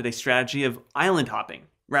adopted a strategy of island hopping.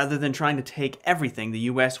 Rather than trying to take everything, the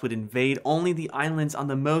US would invade only the islands on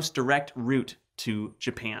the most direct route to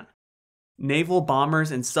Japan. Naval bombers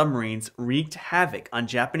and submarines wreaked havoc on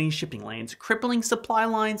Japanese shipping lanes, crippling supply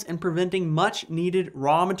lines and preventing much-needed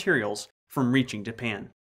raw materials from reaching Japan.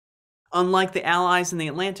 Unlike the Allies in the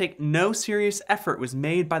Atlantic, no serious effort was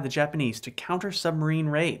made by the Japanese to counter submarine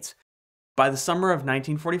raids. By the summer of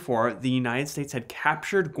 1944, the United States had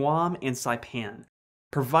captured Guam and Saipan,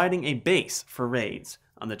 providing a base for raids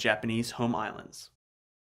on the Japanese home islands.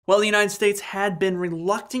 While the United States had been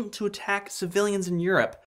reluctant to attack civilians in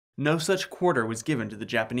Europe, no such quarter was given to the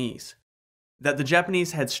Japanese. That the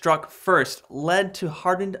Japanese had struck first led to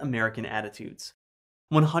hardened American attitudes.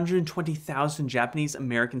 120,000 Japanese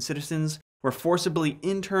American citizens were forcibly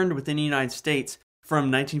interned within the United States from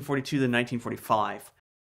 1942 to 1945.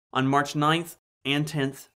 On March 9th and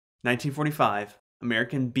 10th, 1945,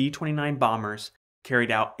 American B-29 bombers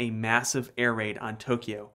carried out a massive air raid on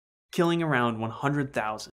Tokyo, killing around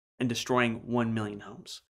 100,000 and destroying 1 million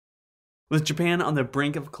homes. With Japan on the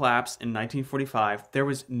brink of collapse in 1945, there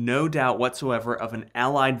was no doubt whatsoever of an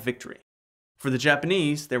Allied victory. For the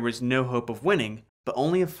Japanese, there was no hope of winning, but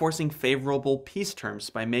only of forcing favorable peace terms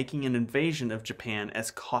by making an invasion of Japan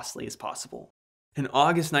as costly as possible. In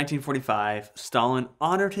August 1945, Stalin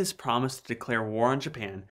honored his promise to declare war on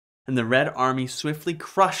Japan, and the Red Army swiftly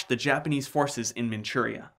crushed the Japanese forces in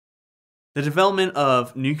Manchuria. The development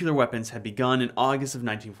of nuclear weapons had begun in August of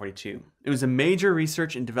 1942. It was a major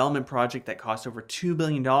research and development project that cost over $2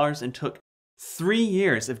 billion and took 3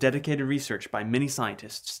 years of dedicated research by many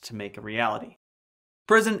scientists to make a reality.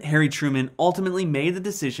 President Harry Truman ultimately made the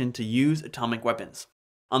decision to use atomic weapons.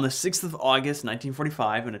 On the 6th of August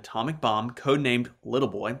 1945, an atomic bomb, codenamed Little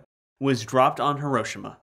Boy, was dropped on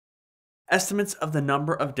Hiroshima. Estimates of the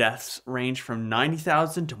number of deaths range from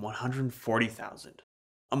 90,000 to 140,000.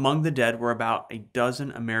 Among the dead were about a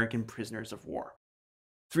dozen American prisoners of war.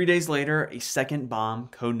 3 days later, a second bomb,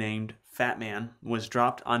 codenamed Fat Man, was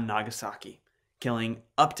dropped on Nagasaki, killing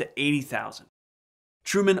up to 80,000.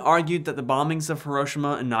 Truman argued that the bombings of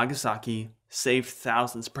Hiroshima and Nagasaki saved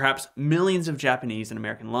thousands, perhaps millions of Japanese and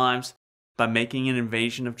American lives by making an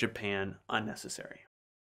invasion of Japan unnecessary.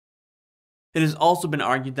 It has also been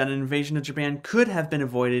argued that an invasion of Japan could have been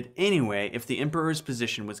avoided anyway if the emperor's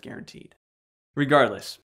position was guaranteed.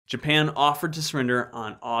 Regardless, Japan offered to surrender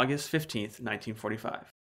on August 15,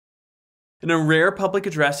 1945. In a rare public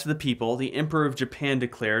address to the people, the Emperor of Japan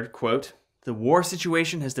declared, quote, "The war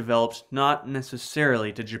situation has developed not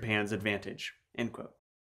necessarily to Japan's advantage," end quote.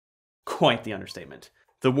 Quite the understatement.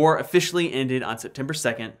 The war officially ended on September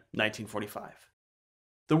 2, 1945.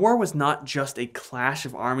 The war was not just a clash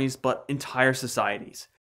of armies, but entire societies.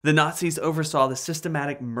 The Nazis oversaw the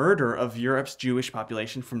systematic murder of Europe's Jewish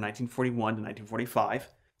population from 1941 to 1945.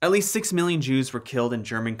 At least 6 million Jews were killed in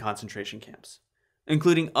German concentration camps.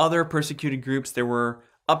 Including other persecuted groups, there were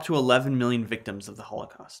up to 11 million victims of the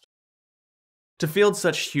Holocaust. To field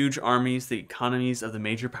such huge armies, the economies of the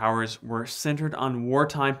major powers were centered on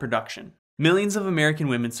wartime production. Millions of American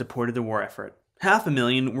women supported the war effort.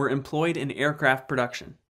 500,000 were employed in aircraft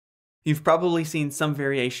production. You've probably seen some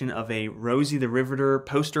variation of a Rosie the Riveter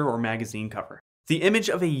poster or magazine cover. The image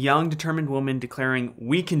of a young, determined woman declaring,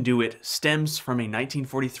 "We can do it," stems from a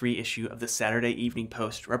 1943 issue of the Saturday Evening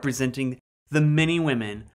Post representing the many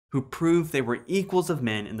women who proved they were equals of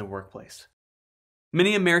men in the workplace.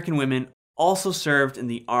 Many American women also served in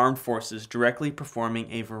the armed forces, directly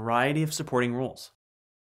performing a variety of supporting roles.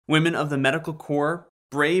 Women of the medical corps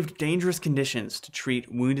braved dangerous conditions to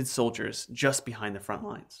treat wounded soldiers just behind the front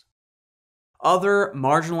lines. Other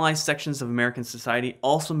marginalized sections of American society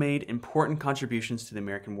also made important contributions to the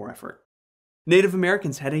American war effort. Native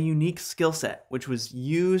Americans had a unique skill set which was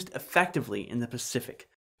used effectively in the Pacific,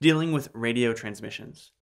 dealing with radio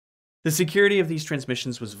transmissions. The security of these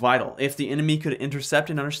transmissions was vital. If the enemy could intercept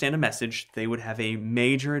and understand a message, they would have a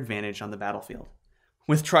major advantage on the battlefield.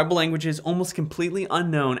 With tribal languages almost completely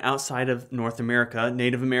unknown outside of North America,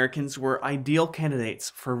 Native Americans were ideal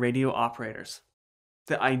candidates for radio operators.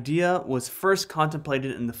 The idea was first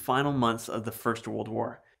contemplated in the final months of the First World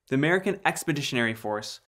War. The American Expeditionary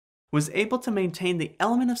Force was able to maintain the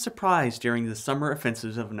element of surprise during the summer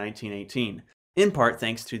offensives of 1918, in part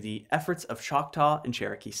thanks to the efforts of Choctaw and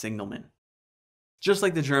Cherokee signalmen. Just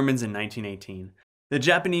like the Germans in 1918, the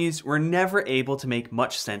Japanese were never able to make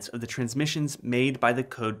much sense of the transmissions made by the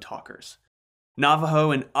code talkers.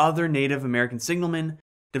 Navajo and other Native American signalmen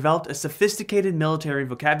developed a sophisticated military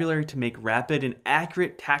vocabulary to make rapid and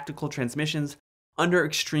accurate tactical transmissions under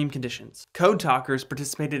extreme conditions. Code talkers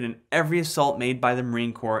participated in every assault made by the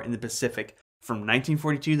Marine Corps in the Pacific from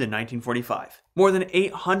 1942 to 1945. More than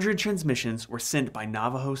 800 transmissions were sent by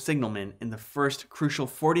Navajo signalmen in the first crucial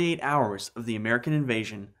 48 hours of the American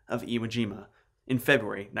invasion of Iwo Jima in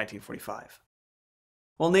February 1945.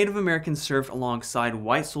 While Native Americans served alongside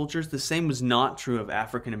white soldiers, the same was not true of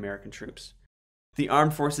African American troops. The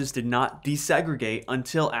armed forces did not desegregate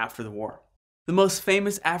until after the war. The most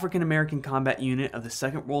famous African American combat unit of the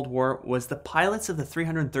Second World War was the pilots of the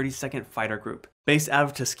 332nd Fighter Group, based out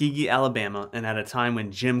of Tuskegee, Alabama, and at a time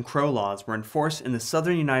when Jim Crow laws were enforced in the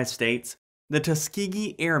southern United States, the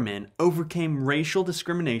Tuskegee Airmen overcame racial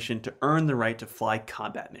discrimination to earn the right to fly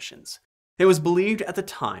combat missions. It was believed at the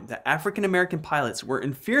time that African American pilots were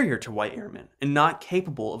inferior to white airmen and not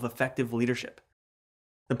capable of effective leadership.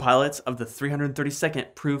 The pilots of the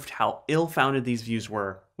 332nd proved how ill-founded these views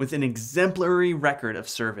were, with an exemplary record of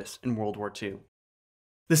service in World War II.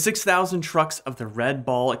 The 6,000 trucks of the Red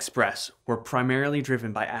Ball Express were primarily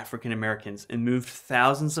driven by African Americans and moved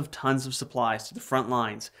thousands of tons of supplies to the front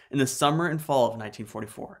lines in the summer and fall of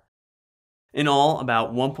 1944. In all,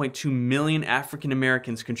 about 1.2 million African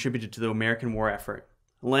Americans contributed to the American war effort,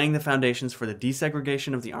 laying the foundations for the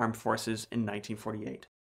desegregation of the armed forces in 1948.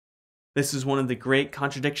 This is one of the great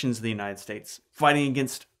contradictions of the United States, fighting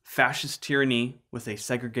against fascist tyranny with a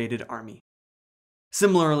segregated army.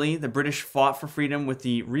 Similarly, the British fought for freedom with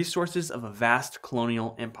the resources of a vast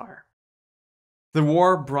colonial empire. The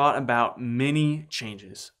war brought about many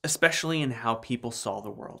changes, especially in how people saw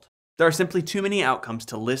the world. There are simply too many outcomes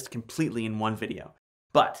to list completely in one video,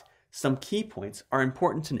 but some key points are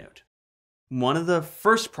important to note. One of the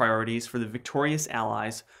first priorities for the victorious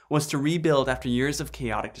Allies was to rebuild after years of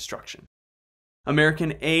chaotic destruction.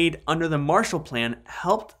 American aid under the Marshall Plan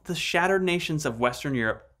helped the shattered nations of Western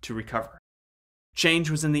Europe to recover. Change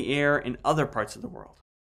was in the air in other parts of the world.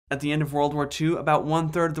 At the end of World War II, about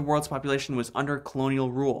 1/3 of the world's population was under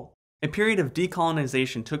colonial rule. A period of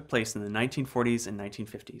decolonization took place in the 1940s and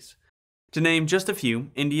 1950s. To name just a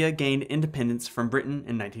few, India gained independence from Britain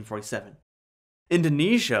in 1947.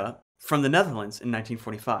 Indonesia from the Netherlands in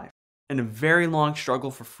 1945, and a very long struggle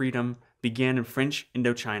for freedom began in French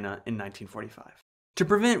Indochina in 1945. To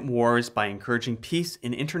prevent wars by encouraging peace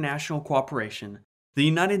and international cooperation, the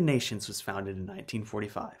United Nations was founded in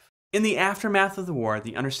 1945. In the aftermath of the war,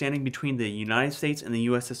 the understanding between the United States and the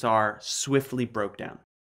USSR swiftly broke down.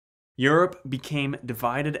 Europe became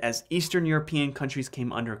divided as Eastern European countries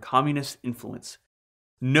came under communist influence.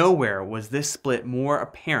 Nowhere was this split more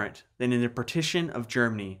apparent than in the partition of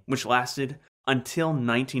Germany, which lasted until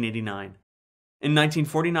 1989. In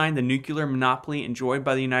 1949, the nuclear monopoly enjoyed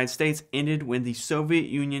by the United States ended when the Soviet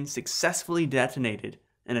Union successfully detonated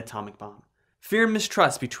an atomic bomb. Fear and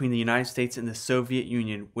mistrust between the United States and the Soviet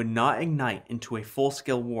Union would not ignite into a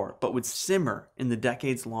full-scale war, but would simmer in the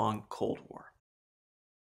decades-long Cold War.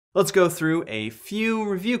 Let's go through a few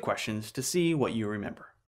review questions to see what you remember.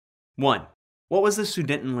 1. What was the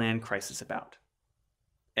Sudetenland crisis about?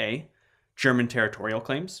 A. German territorial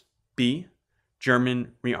claims. B.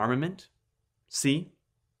 German rearmament. C.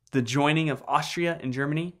 The joining of Austria and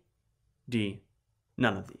Germany. D.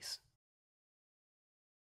 None of these.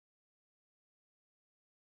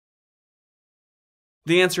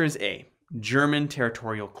 The answer is A. German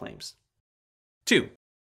territorial claims. 2.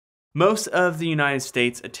 Most of the United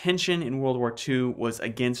States' attention in World War II was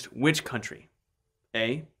against which country?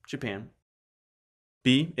 A. Japan.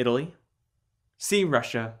 B. Italy. C.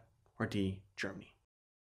 Russia. Or D. Germany.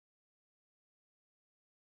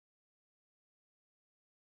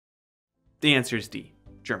 The answer is D.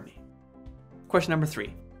 Germany. Question number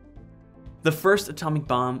 3. The first atomic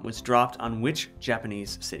bomb was dropped on which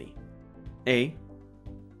Japanese city? A.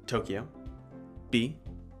 Tokyo. B.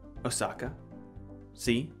 Osaka.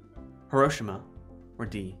 C. Hiroshima. Or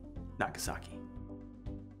D. Nagasaki.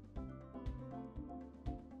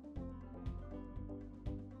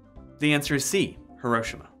 The answer is C.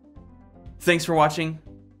 Hiroshima. Thanks for watching,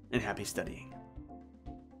 and happy studying.